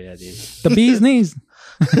 Hell yeah, dude. The bee's knees.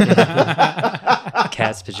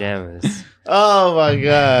 Cat's pajamas. Oh my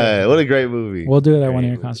god, what a great movie. We'll do it at one of Great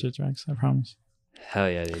your movie. concerts, Rex. I promise. Hell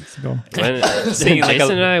yeah, dude. Let's go. When, Singing like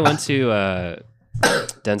Jason a- and I went to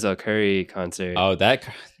Denzel Curry concert Oh, that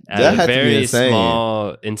at That a had to be very insane.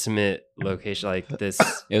 small, intimate location like this.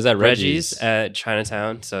 it was at Reggie's Reggie's. at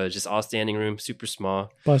Chinatown, so just all standing room, super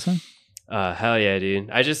small. Blessing. Hell yeah, dude!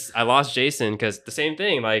 I lost Jason because the same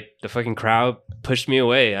thing. Like the fucking crowd pushed me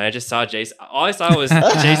away, and I just saw Jason. All I saw was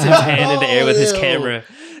Jason's hand in the air with his Oh, ew. camera.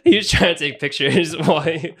 He was trying to take pictures while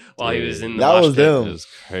he was in the That mosh was pit. them. It was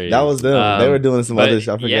crazy. That was them. They were doing some But other shit.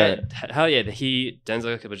 I forgot. yeah, hell yeah.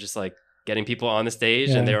 Denzel was just like getting people on the stage,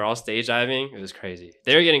 Yeah. and they were all stage diving. It was crazy.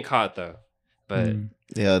 They were getting caught though, but Mm.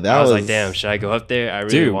 Yeah, that I was like, damn, should I go up there? I really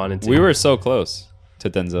Dude, wanted to. we were so close to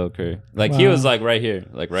Denzel Curry. Like he Wow. was like right here,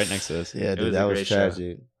 like right next to us. Yeah, It dude, was a that was great show.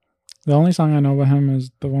 tragic. The only song I know about him is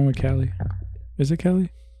the one with Kelly. Is it Kelly?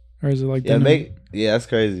 Or is it like Yeah, Denim? that's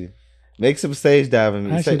crazy. Make some stage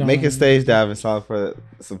diving. I actually don't Make know. a stage diving song for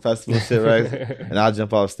some festival shit, right? And I'll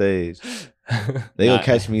jump off stage. They Nah. gonna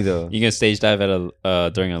catch me though. You can stage dive at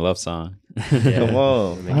a during a love song. Yeah. Come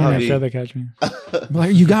on. I'm I'll not be- sure they catch me. I'm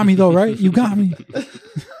like, you got me though, right? You got me.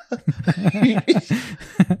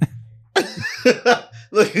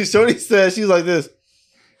 Look, Shorty said she was like this.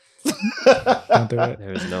 Don't do it.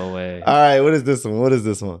 There was no way. All right, what is this one? What is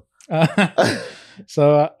this one?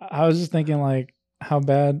 So I was just thinking, like, how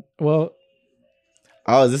bad? Well,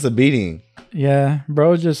 Oh, is this a beating? yeah,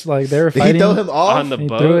 bro, just like they were Did he fighting. throw him off? On the He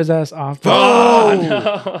boat. threw his ass off.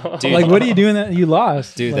 Oh, no. Dude. Like, what are you doing? That you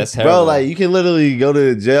lost, Dude, Like, that's terrible. Bro, like you can literally go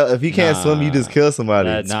to jail if you can't Nah. swim. You just kill somebody.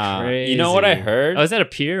 That's Nah. crazy. You know what I heard? Oh, is that a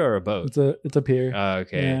pier or a boat? it's a pier. Oh,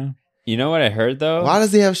 okay. Yeah, You know what I heard though? Why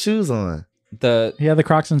does he have shoes on? The he had the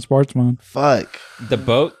Crocs in sports mode. Fuck. the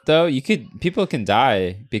boat though, people can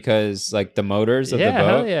die because like the motors of Yeah, the boat.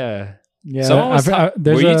 hell yeah. Yeah, Someone was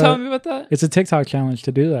there's were you a- telling me about that? It's a TikTok challenge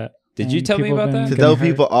to do that. Did you And tell me people about have that? been To throw getting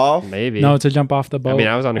hurt. people off? Maybe. No, to jump off the boat. I mean,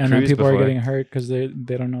 I was on a and then cruise people before. are getting hurt because they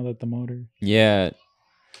don't know that the motor. Yeah,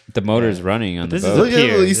 the motor's running on the This is boat. Look at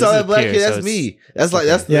pier. you This saw is that black pier, kid. so That's it's- me. That's like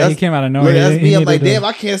that's Yeah, that's, he came out of look, nowhere. that's He me. I'm like, needed damn,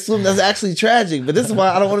 I can't swim. That's actually tragic. But this is why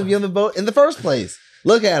I don't want to be on the boat in the first place.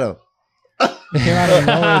 Look at him. He came out of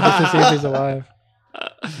nowhere just to see if he's alive.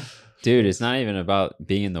 Dude, it's not even about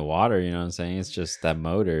being in the water, you know what I'm saying? It's just that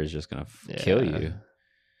motor is just gonna kill Yeah. you.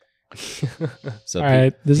 So All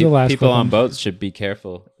right, this is the last people clip. on boats should be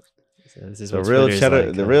careful. So this is The what real Twitter's cheddar,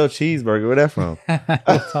 like, the huh? real cheeseburger. Where that from?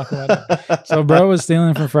 We'll talk about it. So, bro was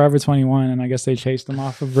stealing from Forever 21, and I guess they chased him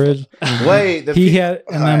off a bridge. Wait, the He pe- had,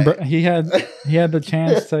 and then Alright. bro, he had the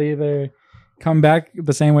chance to either come back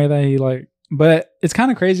the same way that he like. But it's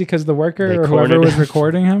kind of crazy because the worker They or whoever cornered was him.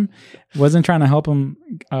 recording him wasn't trying to help him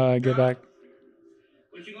get back.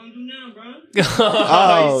 What you gonna do now, bro?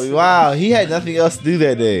 Oh wow, he had nothing else to do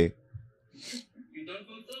that day. You done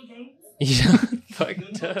fucked up, bro. You You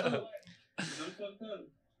fucked done up. fucked up.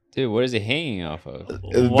 Dude, what is he hanging off of?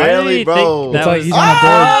 It's Why barely, do you bro. think It's that like was- he's on a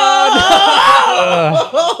board.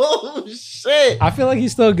 Oh, shit. I feel like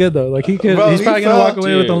he's still good though. Like he's Bro, probably he gonna fell, walk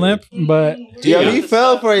away with a dude. limp, but Yo, he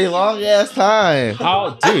fell for a long ass time.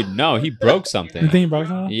 How, dude? No, he broke something. you think he broke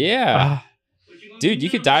something? Yeah, Ah, dude, you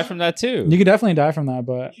could die from that too. you could definitely die from that,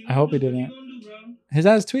 but I hope he didn't. His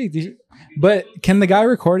ass tweaked. But can the guy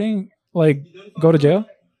recording like go to jail?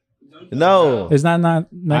 No. Is that not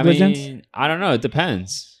negligence? I mean, I don't know. It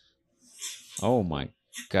depends. Oh my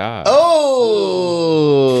god.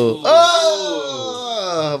 Oh.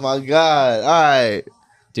 Oh my God. All right.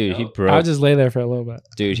 Dude, he I'll broke. just lay there for a little bit.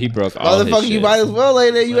 Dude, he broke all his Motherfucker, shit. you might as well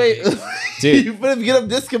lay there. You ain't. Dude. You finna get up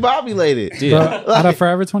discombobulated. Dude, But out of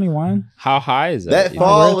Forever 21, how high is that? That you know?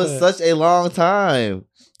 fall worth was it. such a long time.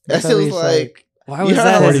 That That's shit at was least, like. Why You was heard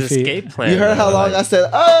that 40 his feet. escape plan? You heard how though? long I Like, said,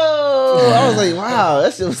 oh, I was like, wow,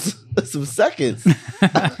 that shit was some seconds.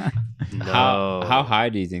 no. How high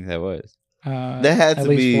do you think that was? That had at to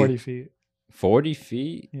least be 40 feet. 40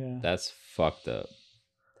 feet? Yeah. That's fucked up.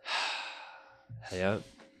 Yep.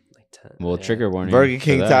 Like 10. Well, yeah. trigger warning. Burger for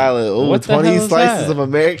King that. Tyler. Ooh, What the 20 hell is slices that? of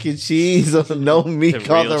American cheese on no meat The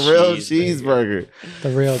called the real real cheeseburger. The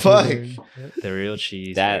real Fuck. cheeseburger. The real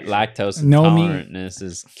cheese. That burger. lactose No meat. intolerantness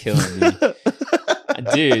is killing me.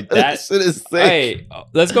 Dude, that that shit is sick. Hey,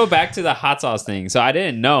 let's go back to the hot sauce thing. So I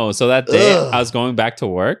didn't know. So that day Ugh. I was going back to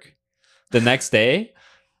work. The next day,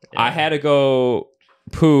 I Yeah. had to go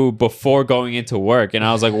poo before going into work, and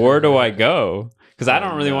I was like, "Where do I go?" Because I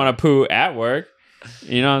don't really want to poo at work.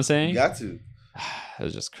 You know what I'm saying? You got to. It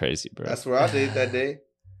was just crazy, bro. That's where I did that day.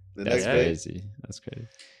 The That's next day. crazy. That's crazy,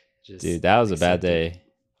 Just dude. That was a bad accept it. day.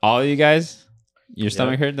 All of you guys, your Yep.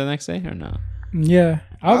 stomach hurt the next day or no? Yeah.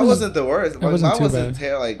 I wasn't the worst. it wasn't Mine too wasn't bad.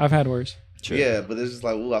 terrible. Like, I've had worse. True. yeah, but it's just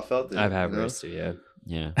like, ooh, I felt it. I've had you know? worse too. Yeah,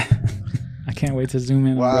 Yeah. I can't wait to zoom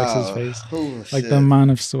in on Rex's Wow. face. Ooh, Like shit. the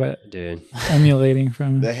amount of sweat dude. emulating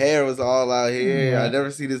from The hair was all out here. Yeah. I never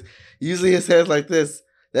see this. Usually his hair's like this.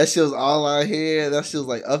 That shit was all out here. That shit was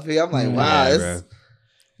like up here. I'm like, Yeah, wow, bro. this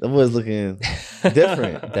that was looking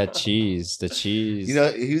different. That cheese, the cheese. You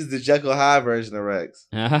know, he was the Jekyll Hyde version of Rex.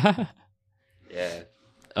 Yeah.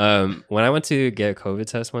 When I went to get a COVID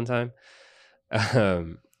test one time,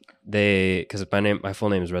 because my full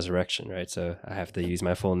name is Resurrection, right? So I have to use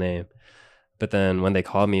my full name. But then when they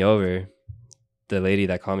called me over, the lady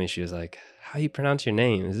that called me, she was like, "How you pronounce your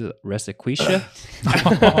name? Is it Resiquisha?"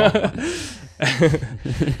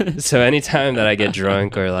 So anytime that I get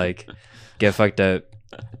drunk or like get fucked up,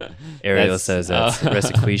 Ariel says that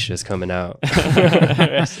Resiquisha is coming out.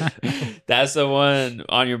 That's the one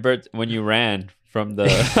on your birth when you ran from the.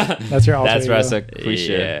 That's your alter That's ego. Resiquisha.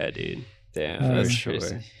 Yeah, dude. Damn, For that's sure.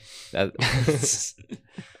 crazy. That,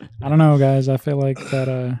 I don't know, guys. I feel like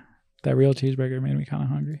that real cheeseburger made me kind of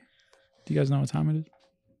hungry. Do you guys know what time it is?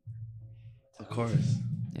 Of course.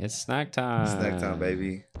 it's snack time. Snack time,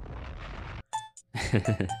 baby.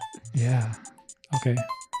 Yeah. Okay.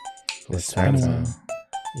 It's It's snack been a time. while.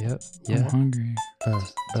 Yep. I'm Yeah. hungry.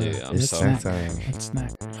 Dude, I'm It's so snack hungry. time. It's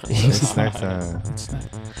snack. It's snack time. It's snack.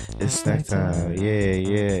 It's snack time. Yeah,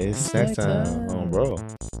 yeah. It's snack time. Oh, bro.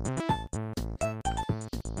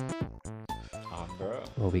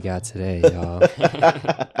 What we got today, y'all?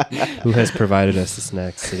 Who has provided us the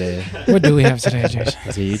snacks today? What do we have today, Jason?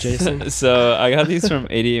 Is it you, Jason? So I got these from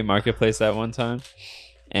 88 Marketplace that one time,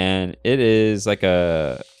 and it is like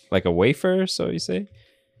a wafer, so you say.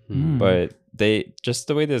 Mm. But they just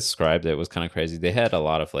the way they described it was kind of crazy. They had a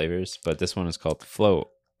lot of flavors, but this one is called Float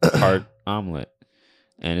Heart Omelet,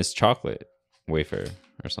 and it's chocolate wafer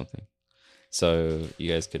or something. So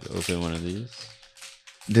you guys could open one of these.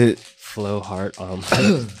 Did Flow Heart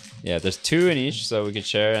Omelet. Yeah, there's two in each, so we could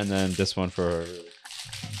share, and then this one for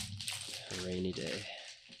A rainy day.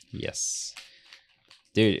 yes,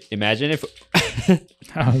 dude. Imagine if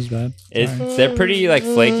That was bad. Sorry. they're pretty like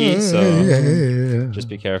flaky, so just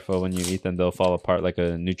be careful when you eat them. They'll fall apart like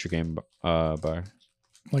a Nutrigrain bar.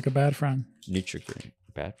 Like a bad friend. Nutrigrain,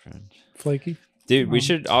 bad friend. Flaky. Dude, we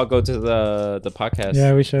should all go to the podcast.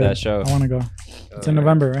 Yeah, we should. That show. I want to go. It's in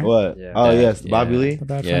November, right? what? Yeah. Oh, Yeah. yes. Bobby Yeah. Lee? The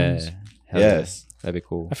bad Yeah, friends. hell yeah. Yes. That'd be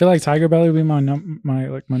cool. I feel like Tiger Belly would be my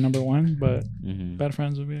number one, but Mhm. Bad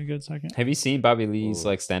Friends would be a good second. Have you seen Bobby Lee's Ooh.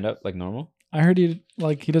 like stand up like normal? I heard he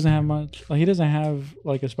doesn't have much. Like he doesn't have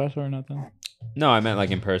like a special or nothing. No, I meant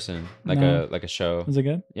like in person, like No. a show. Is it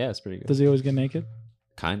good? Yeah, it's pretty good. Does he always get naked?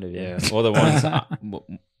 Kind of, yeah. Yeah. Well, the ones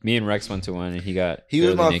me and Rex went to one, and he got He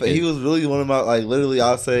was fairly naked. he was really one of my, like, literally,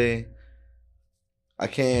 I'll say, I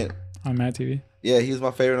can't. On Mad TV. Yeah, he was my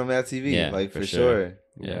favorite on Mad TV. Yeah, like, for for sure. sure.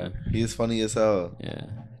 Yeah, He was funny as hell. yeah.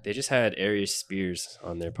 They just had Aries Spears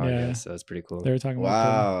on their podcast, Yeah. so that's pretty cool. They were talking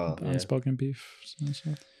Wow. about the Yeah. unspoken beef and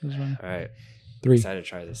stuff. It was fun. All right, 3, excited to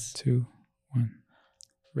try this. 2, 1.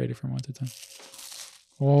 Rated from 1 to 10.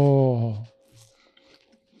 Oh.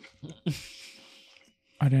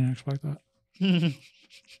 I didn't expect that.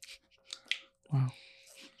 Wow.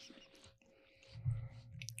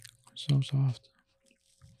 So soft.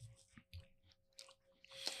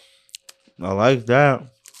 I like that.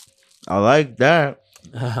 I like that.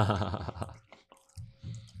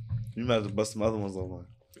 You might have to bust some other ones on mine.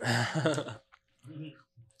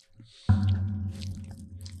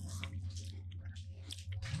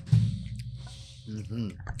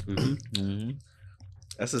 Mm-hmm.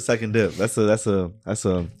 That's a second dip. That's a. That's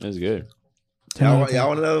good. Y'all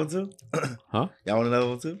want another one too? Huh? Y'all want another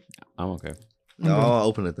one too? I'm okay. No, I'll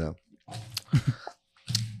open it though.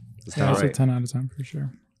 It's Yeah, not it's a right. 10 out of 10 for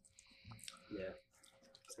sure. Yeah.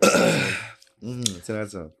 10 out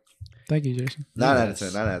of 10. Thank you, Jason. 9 out of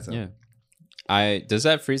 10. 9 out of 10. Yeah. Does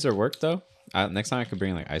that freezer work though? Next time I could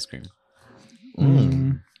bring like ice cream.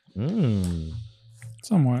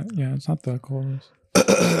 Somewhat. Yeah, it's not the coldest.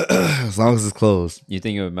 As long as it's closed. You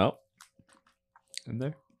think it would melt in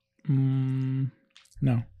there?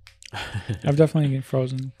 No. I've definitely get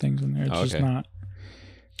frozen things in there. It's just Okay. not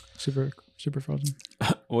super frozen.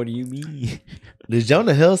 What do you mean? Did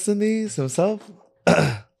Jonah Hill send these himself? Is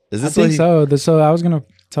I this think what he, so. So I was gonna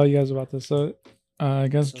tell you guys about this. So I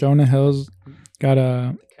guess Jonah Hill's got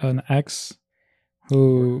an ex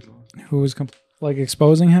who was like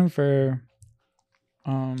exposing him for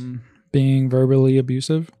being verbally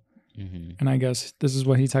abusive, Mm-hmm. and I guess this is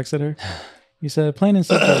what he texted her. He said, "Plain and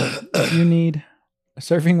simple, if you need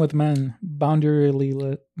surfing with men,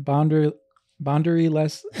 boundaryless,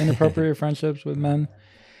 inappropriate friendships with men."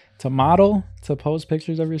 To model, to post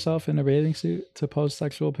pictures of yourself in a bathing suit, to post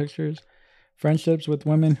sexual pictures, friendships with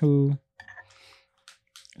women who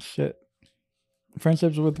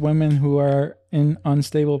are in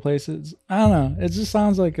unstable places. I don't know. It just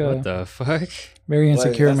sounds like What a the fuck? very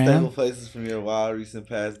insecure unstable man. places from your wild recent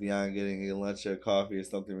past beyond getting a lunch or coffee or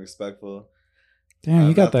something respectful. Damn, you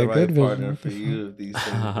I'm got not the that right good vision. partner What for the you. If these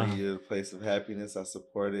things bring you to a place of happiness, I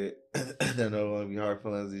support it. There no one be hard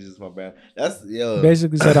feelings. It's just my brand. That's fuck?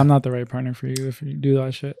 Basically said, I'm not the right partner for you if you do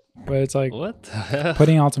that shit. But it's like What the hell?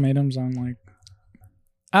 putting ultimatums on, like,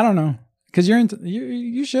 I don't know, because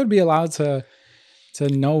you should be allowed to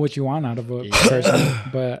know what you want out of a Yeah. person,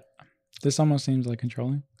 but this almost seems like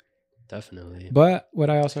controlling. Definitely. But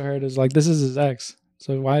what I also heard is like this is his ex,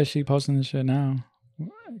 so why is she posting this shit now?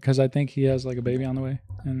 Because I think he has like a baby on the way,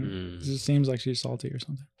 and it just seems like she's salty or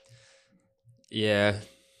something, Yeah.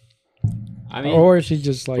 I mean, or she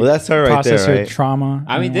just like Well, that's her right process there, her right? trauma.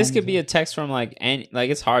 I mean, and this wanted could be a text from like any, like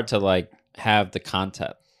it's hard to like have the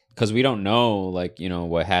context because we don't know like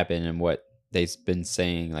what happened and what they've been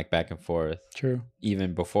saying like back and forth true.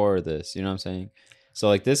 even before this. You know what I'm saying? So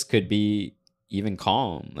like this could be even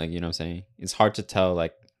calm. Like what I'm saying? It's hard to tell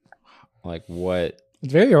like what.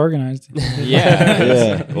 It's very organized. Yeah.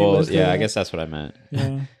 Yeah. Well, listed yeah. I it. guess that's what I meant.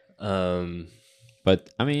 Yeah. But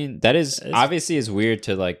I mean, that is It's- obviously is weird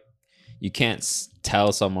to like. You can't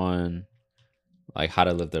tell someone like how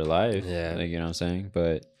to live their life. Yeah. Like, you know what I'm saying?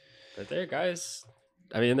 But But there are guys.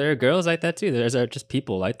 I mean, there are girls like that too. There's just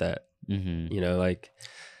people like that. mhm. Like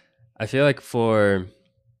I feel like for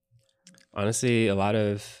honestly, a lot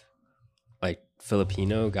of like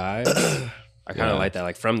Filipino guys are kind of Yeah. like that.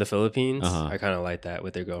 Like from the Philippines, Uh-huh. are kind of like that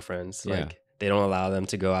with their girlfriends. Yeah. Like they don't allow them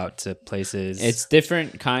to go out to places. It's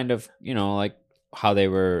different kind of, like how they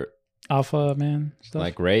were Alpha man stuff.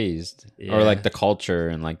 like raised Yeah. or like the culture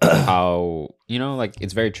and like how, like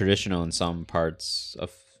it's very traditional in some parts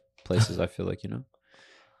of places. I feel like,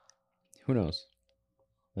 who knows?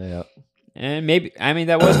 Yeah. And maybe, I mean,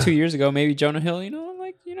 that was 2 years ago. Maybe Jonah Hill,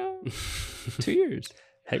 2 years.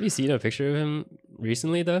 Have you seen a picture of him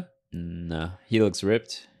recently though? No, he looks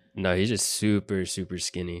ripped. No, he's just super, super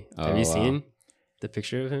skinny. Have Oh, you wow. seen the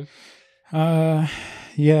picture of him? Yeah.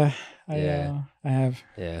 Yeah. I have.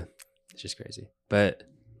 Yeah, it's just crazy. But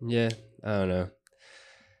yeah, I don't know.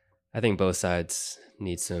 I think both sides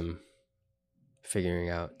need some figuring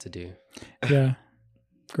out to do. Yeah.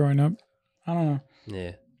 Growing up, I don't know.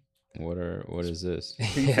 Yeah. What is this?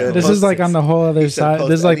 Yeah. This is like on the whole other He said side. post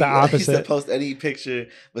This is like the any- He said opposite. post any picture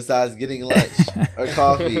besides getting lunch or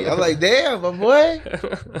coffee. I'm like, damn, my boy.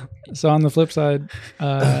 So on the flip side,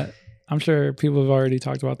 I'm sure people have already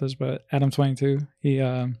talked about this, but Adam 22,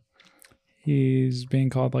 he's being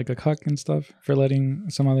called like a cuck and stuff for letting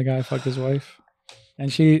some other guy fuck his wife, and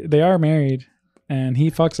they are married, and he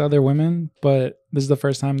fucks other women, but this is the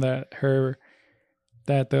first time that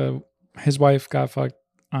his wife got fucked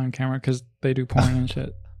on camera because they do porn and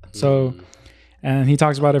shit. So, Mm. and he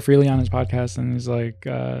talks about it freely on his podcast, and he's like,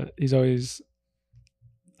 he's always,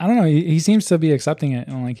 I don't know, he seems to be accepting it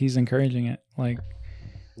and like he's encouraging it. Like,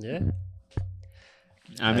 Yeah.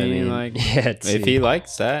 I mean, like, yeah, if he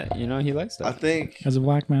likes that, you know, he likes that. I think as a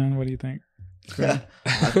black man, what do you think? I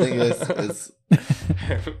think it's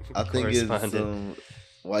I think it's some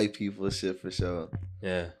white people shit for sure.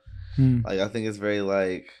 yeah. Like I think it's very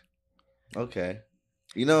like okay.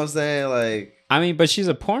 You know what I'm saying? Like I mean, but she's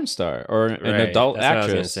a porn star or an Right, adult that's what I was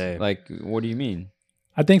gonna actress. say. Like, what do you mean?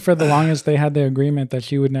 I think for the longest they had the agreement that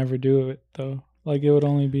she would never do it though. Like it would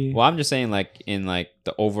only be. Well, I'm just saying, like, in like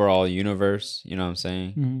the overall universe, you know what I'm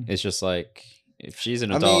saying? Mhm. It's just like if she's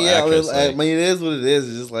an I adult mean, yeah, actress, I like, mean, it is what it is.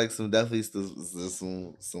 It's just like some definitely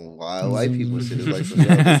some wild white people shit. It's like some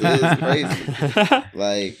this is crazy.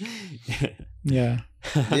 Like, Yeah.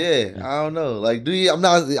 yeah, I don't know. Like, do you? I'm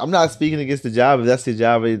not speaking against the job. If that's your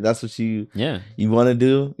job, if that's what you yeah. want to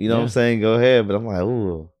do. You know what I'm Yeah. saying? Go ahead. But I'm like,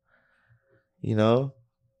 ooh, you know,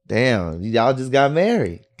 damn, y'all just got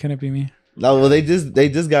married. Can it be me? No, well, they just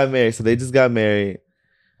got married. So they just got married.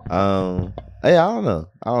 Hey, I don't know.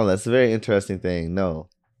 It's a very interesting thing. No,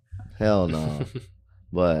 hell no.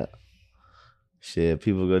 But shit,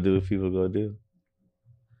 people go do what people go do.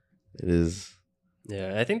 It is.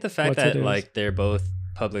 Yeah, I think the fact What's it that is. like they're both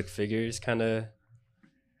public figures kind of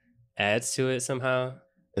adds to it somehow.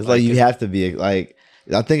 It's like you Like, have to be like.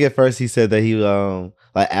 I think at first he said that he like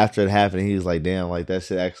after it happened he was like, damn, like that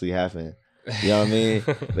shit actually happened. You know what I mean?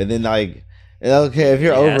 But then like, okay, if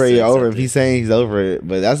you're He has over it, to you're over it. accept If he's saying he's over it,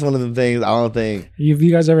 but that's one of the things I don't think. Have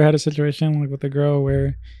you guys ever had a situation like with a girl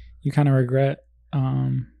where you kind of regret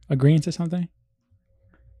agreeing to something?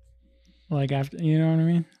 Like after, you know what I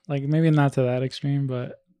mean? Like maybe not to that extreme,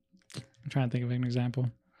 but I'm trying to think of an example.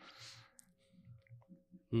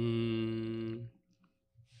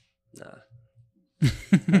 Nah,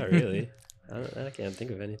 not really. I can't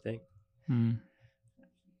think of anything. Hmm.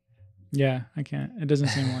 Yeah, I can't. It doesn't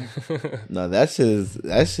seem like. No, that's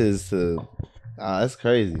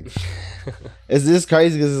crazy. It's just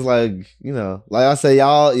crazy because it's like, you know, like I say,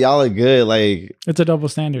 y'all are good. Like, It's a double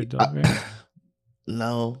standard, though, right?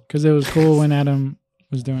 no, Because it was cool when Adam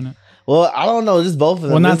was doing it. well, I don't know, just both of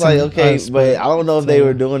them. Well, not It's like to okay, us, but but I don't know if they to-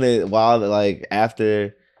 were doing it while like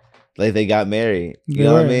after, like they got married. You They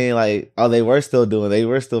know what I were. mean? Like, oh, they were still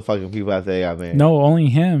fucking people after they got married. No, only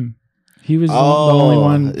him. He was the Oh, only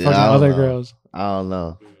one yeah, fucking I don't other know. girls. I don't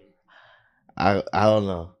know. I don't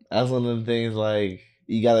know. That's one of the things like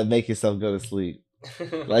you gotta make yourself go to sleep.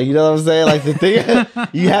 Like, you know what I'm saying? Like the thing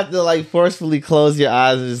you have to like forcefully close your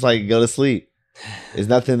eyes and just like go to sleep. It's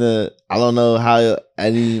nothing to. I don't know how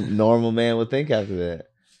any normal man would think after that.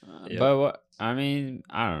 Yep. But what? I mean,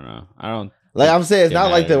 I don't know. I don't. Like I'm saying, it's Get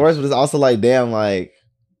not like the mad. worst, but it's also like damn, like,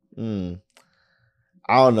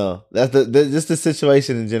 I don't know. That's just the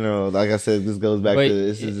situation in general. Like I said, this goes back But to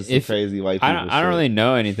this is just some if- crazy white people. I don't shit. really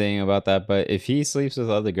know anything about that. But if he sleeps with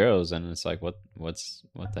other girls, then it's like, what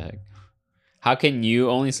the heck? How can you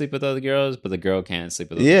only sleep with other girls, but the girl can't sleep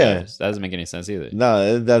with other Yeah. guys? That doesn't make any sense either. No,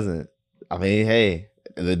 it doesn't. I mean, hey,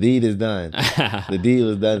 the deed is done. The deed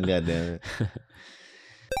was done. Goddamn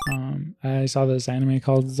it. I saw this anime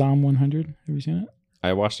called Zom 100. Have you seen it?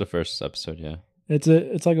 I watched the first episode. Yeah,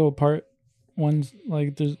 It's like a part one's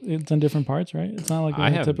like it's in different parts, right? It's not like I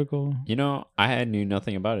a have- typical. you know, I knew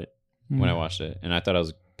nothing about it when I Mm. watched it, and I thought it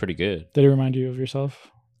was pretty good. Did it remind you of yourself?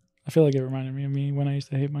 I feel like it reminded me of me when I used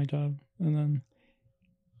to hate my job, and then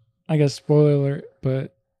I guess spoiler alert,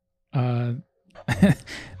 but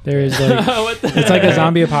there is like What the it's like a heck?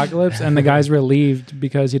 zombie apocalypse, and the guy's relieved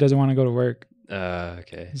because he doesn't want to go to work.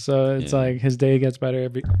 Okay. So it's Yeah. like his day gets better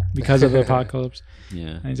because of the apocalypse, Yeah,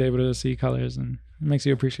 and he's able to see colors, and it makes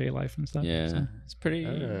you appreciate life and stuff. yeah, So- it's pretty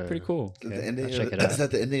cool. Is, Okay, the ending I'll of check the- it out. is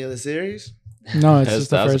that the ending of the series? No, it's That just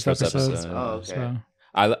the was first episode. Oh, okay. So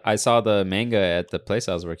I saw the manga at the place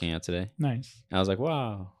I was working at today. nice. I was like,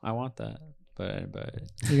 wow, I want that. But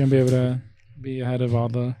You're gonna be able to be ahead of all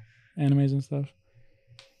the animes and stuff.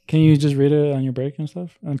 Can you just read it on your break and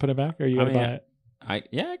stuff and put it back, or you I gotta mean, buy it?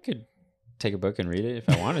 I could take a book and read it if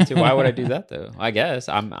I wanted to. Why would I do that though? I guess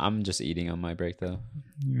I'm just eating on my break though.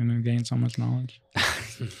 You're gonna gain so much knowledge.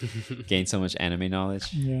 Gain so much anime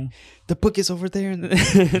knowledge. Yeah. The book is over there in,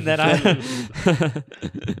 in that island.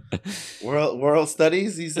 World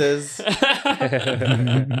studies. He says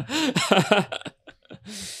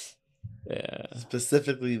Yeah.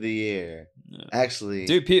 specifically the year. Actually,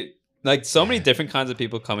 Dude, like so many different kinds of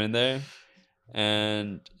people come in there,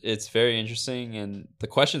 and it's very interesting. And the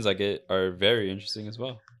questions I get are very interesting as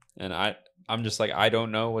well. And I I'm just like, I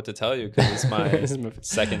don't know what to tell you because it's my It's my-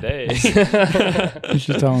 second day. You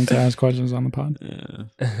should tell him to ask questions on the pod. Yeah.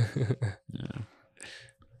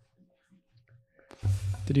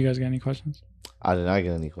 Did you guys get any questions? I did not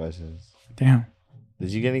get any questions. Damn, Did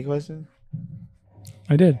you get any questions?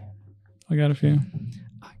 I did. I got a few.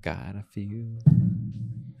 I got a few.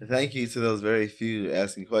 Thank you to those very few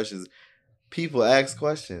asking questions. People ask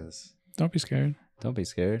questions. Don't be scared. Don't be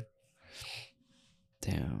scared.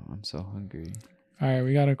 Damn, I'm so hungry. All right,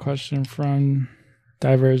 we got a question from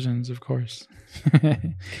Diversions, of course.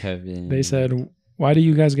 Kevin. They said, "Why do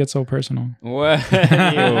you guys get so personal?" What?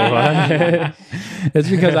 It's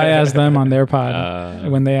because I asked them on their pod.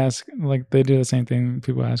 When they ask, like, they do the same thing.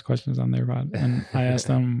 People ask questions on their pod, and I asked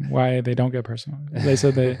them why they don't get personal. They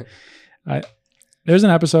said there's an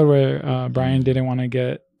episode where Brian didn't want to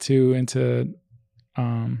get too into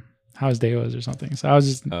how his day was or something. So I was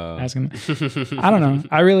just asking. I don't know.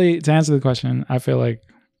 To answer the question, I feel like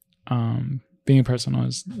being personal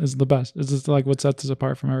is the best. It's just like what sets us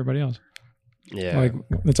apart from everybody else. Yeah. Like,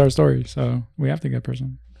 it's our story, so we have to get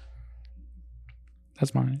personal.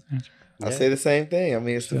 That's my answer. I say the same thing. I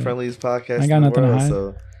mean, it's the Yeah. friendliest podcast I got in the nothing to world. hide.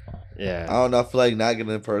 So Yeah. I don't know. I feel like not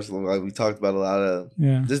getting personal. Like we talked about a lot of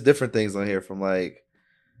Yeah. just different things on here, from like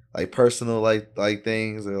personal like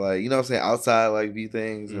things, or like, you know what I'm saying, outside like view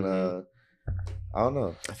things. And I don't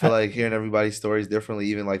know. I feel like hearing everybody's stories differently,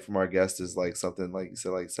 even like from our guests, is like something, like you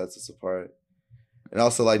said, like sets us apart. And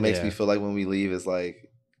also like makes me feel like when we leave is like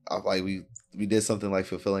we did something like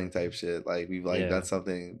fulfilling type shit. Like we've like done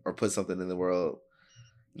something or put something in the world.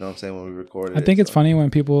 You know what I'm saying, when we recorded. I think it, it's funny when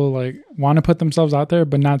people like want to put themselves out there,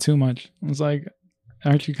 but not too much. It's like,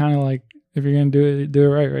 aren't you kind of like, if you're gonna do it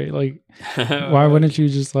right? Like, why wouldn't you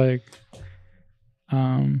just like,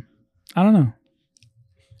 I don't know,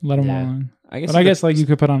 let them all in. I guess. But I guess like you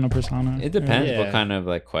could put on a persona. It depends Yeah. what kind of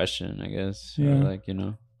like question, I guess. Or, Yeah. like, you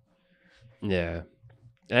know. Yeah.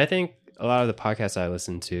 And I think a lot of the podcasts I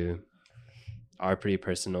listen to are pretty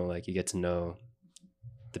personal. Like, you get to know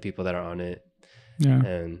the people that are on it. Yeah.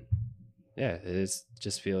 And yeah,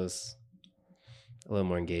 just feels a little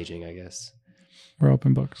more engaging, I guess. We're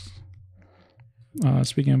open books.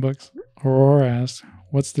 Speaking of books, Aurora asked,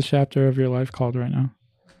 "What's the chapter of your life called right now?"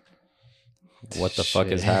 What the fuck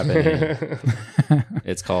is Shit. happening?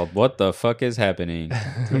 It's called What the Fuck is Happening?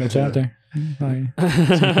 The chapter.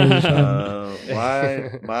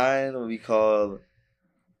 Like, mine will be called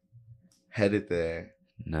Headed There.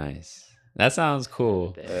 Nice. That sounds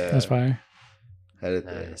cool. that's fire. Headed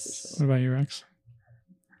There. Nice. What about you, Rex?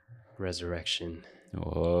 Resurrection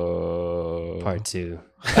Whoa. Part 2.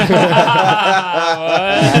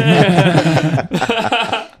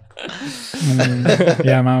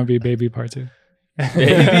 Yeah, mine would be Baby Part 2.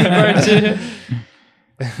 Baby Part 2.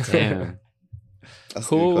 Damn. That's a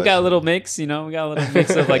Cool. good We got a question. little mix, you know. We got a little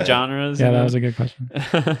mix of like genres. Yeah, you that know? was a good question.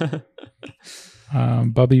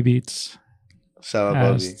 Bubby Beats Shout out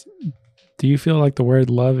Bubby. asked, "Do you feel like the word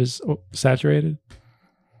love is saturated?"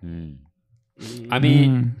 Hmm. I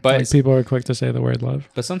mean, but like people are quick to say the word love.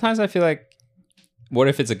 But sometimes I feel like, what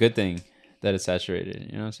if it's a good thing that it's saturated?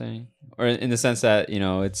 You know what I'm saying? Or in the sense that, you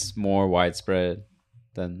know, it's more widespread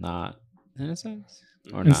than not, in a sense.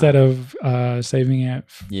 Or Instead not. of saving it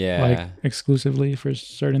Yeah. like exclusively for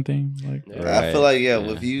certain things. Like, I feel like yeah.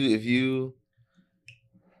 if you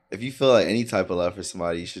feel like any type of love for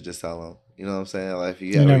somebody, you should just tell them. You know what I'm saying? Like if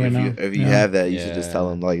you You never know. if you Yeah. have that, you should just Yeah. tell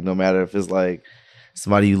them. Like no matter if it's like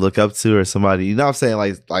somebody you look up to or somebody, you know what I'm saying?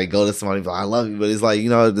 Like go to somebody, like, I love you, but it's like, you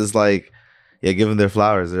know, just like, yeah, give them their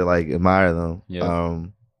flowers or like admire them. Yeah.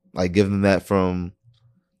 Like give them that from,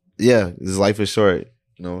 yeah, this life is short.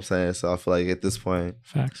 You know what I'm saying? So I feel like at this point,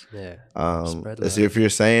 facts. Yeah. Spread so love. if you're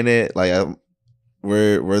saying it, like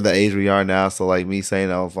we're the age we are now, so like me saying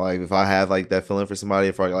that, if I have like that feeling for somebody,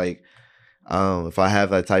 if I have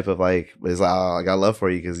that type of like, it's like, oh, I got love for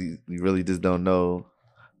you, because you really just don't know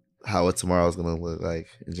how what tomorrow's gonna look like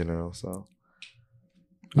in general. So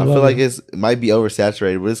I feel like it might be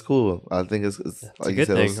oversaturated, but it's cool. I think it's like you good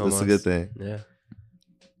said, thing, it's a almost. good thing. Yeah.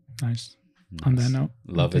 Nice. On that note,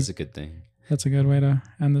 Love I is think a good thing. that's a good way to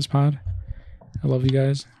end this pod. I love you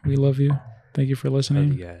guys. We love you. Thank you for Love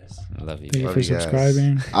listening. you guys. I love you. Thank you Love for you guys.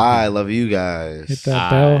 subscribing. I love you guys. Hit that I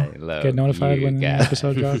bell. love Get notified you when the guys.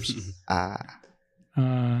 episode drops.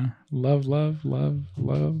 Love, love, love,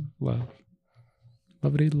 love, love.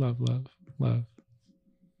 Lovity, love, love, love.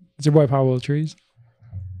 It's your boy Pablo Trees.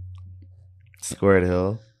 Squared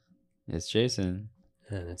Hill. It's Jason.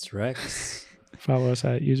 And it's Rex. Follow us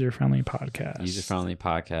at User Friendly Podcast. User Friendly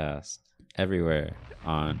Podcast. Everywhere.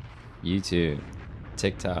 On YouTube,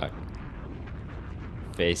 TikTok,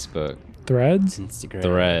 Facebook, Threads. Instagram.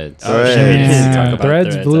 Threads. Oh, shit, we Threads. didn't talk Yeah, about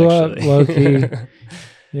Threads blew up, actually. low-key.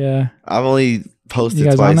 Yeah. I've only You posted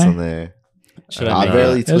guys twice on on there. Should I make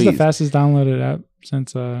barely it? It was the tweet. fastest downloaded app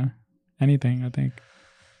since anything, I think.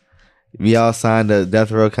 We all signed a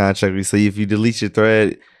death row contract. We say if you delete your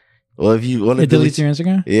thread, well, if you want to It deletes your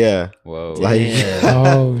Instagram? yeah. Whoa. Like- Damn.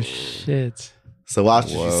 Oh, shit. So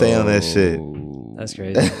watch what you say on that shit. That's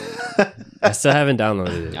crazy. I still haven't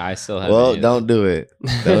downloaded it. I still have. Well, don't do it.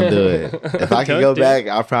 Don't do it. If I could Don't go do back,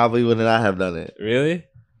 I probably would not have done it. Really?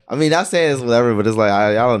 I mean, not saying it's whatever, but it's like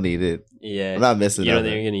I don't need it. Yeah. I'm not missing You don't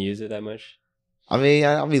nothing. think you're gonna use it that much? I mean,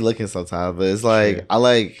 I'll be looking sometimes, but it's like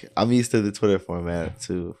Sure. I'm used to the Twitter format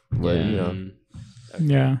too. But Yeah. you know, Mm.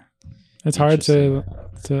 Yeah. It's hard to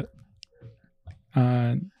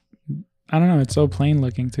I don't know, it's so plain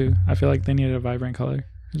looking too. I feel like they needed a vibrant color.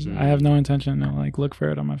 I have no intention to like look for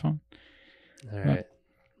it on my phone. All right.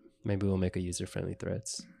 Maybe we'll make a user friendly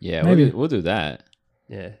threads. Yeah, Maybe. we'll do that.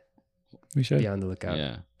 Yeah. We should. Be on the lookout.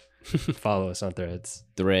 Yeah. Follow us on threads.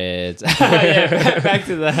 Threads. Yeah, back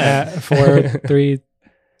to that. 4, 3,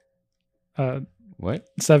 What?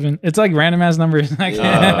 7. It's like random ass numbers. I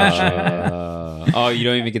can't- Oh, you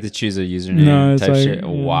don't even get to choose a username No, it's type like- shit. yeah.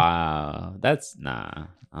 Wow. That's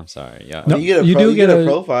I'm sorry. Yeah. No, you get a you do you get get a a-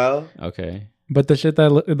 profile. Okay. But the shit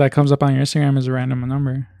that comes up on your Instagram is a random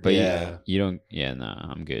number. But Yeah. you don't. Yeah.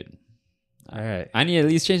 Nah. I'm good. All right. I need to at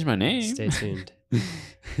least change my name. Stay tuned.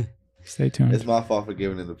 Stay tuned. It's my fault for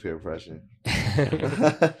giving it the peer pressure.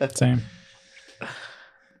 Same.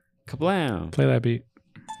 Kablam. Play that beat.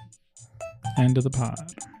 End of the pod.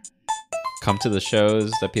 Come to the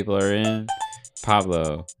shows that people are in.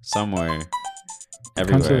 Pablo, somewhere,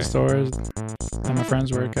 everywhere. Come to the stores that my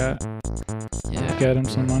friends work at. Yeah. Get them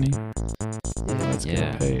some money. Yeah. Let's Yeah.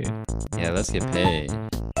 get paid. Yeah. Let's get paid.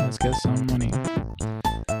 Let's get some money.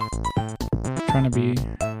 Trying to be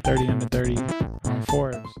 30 under 30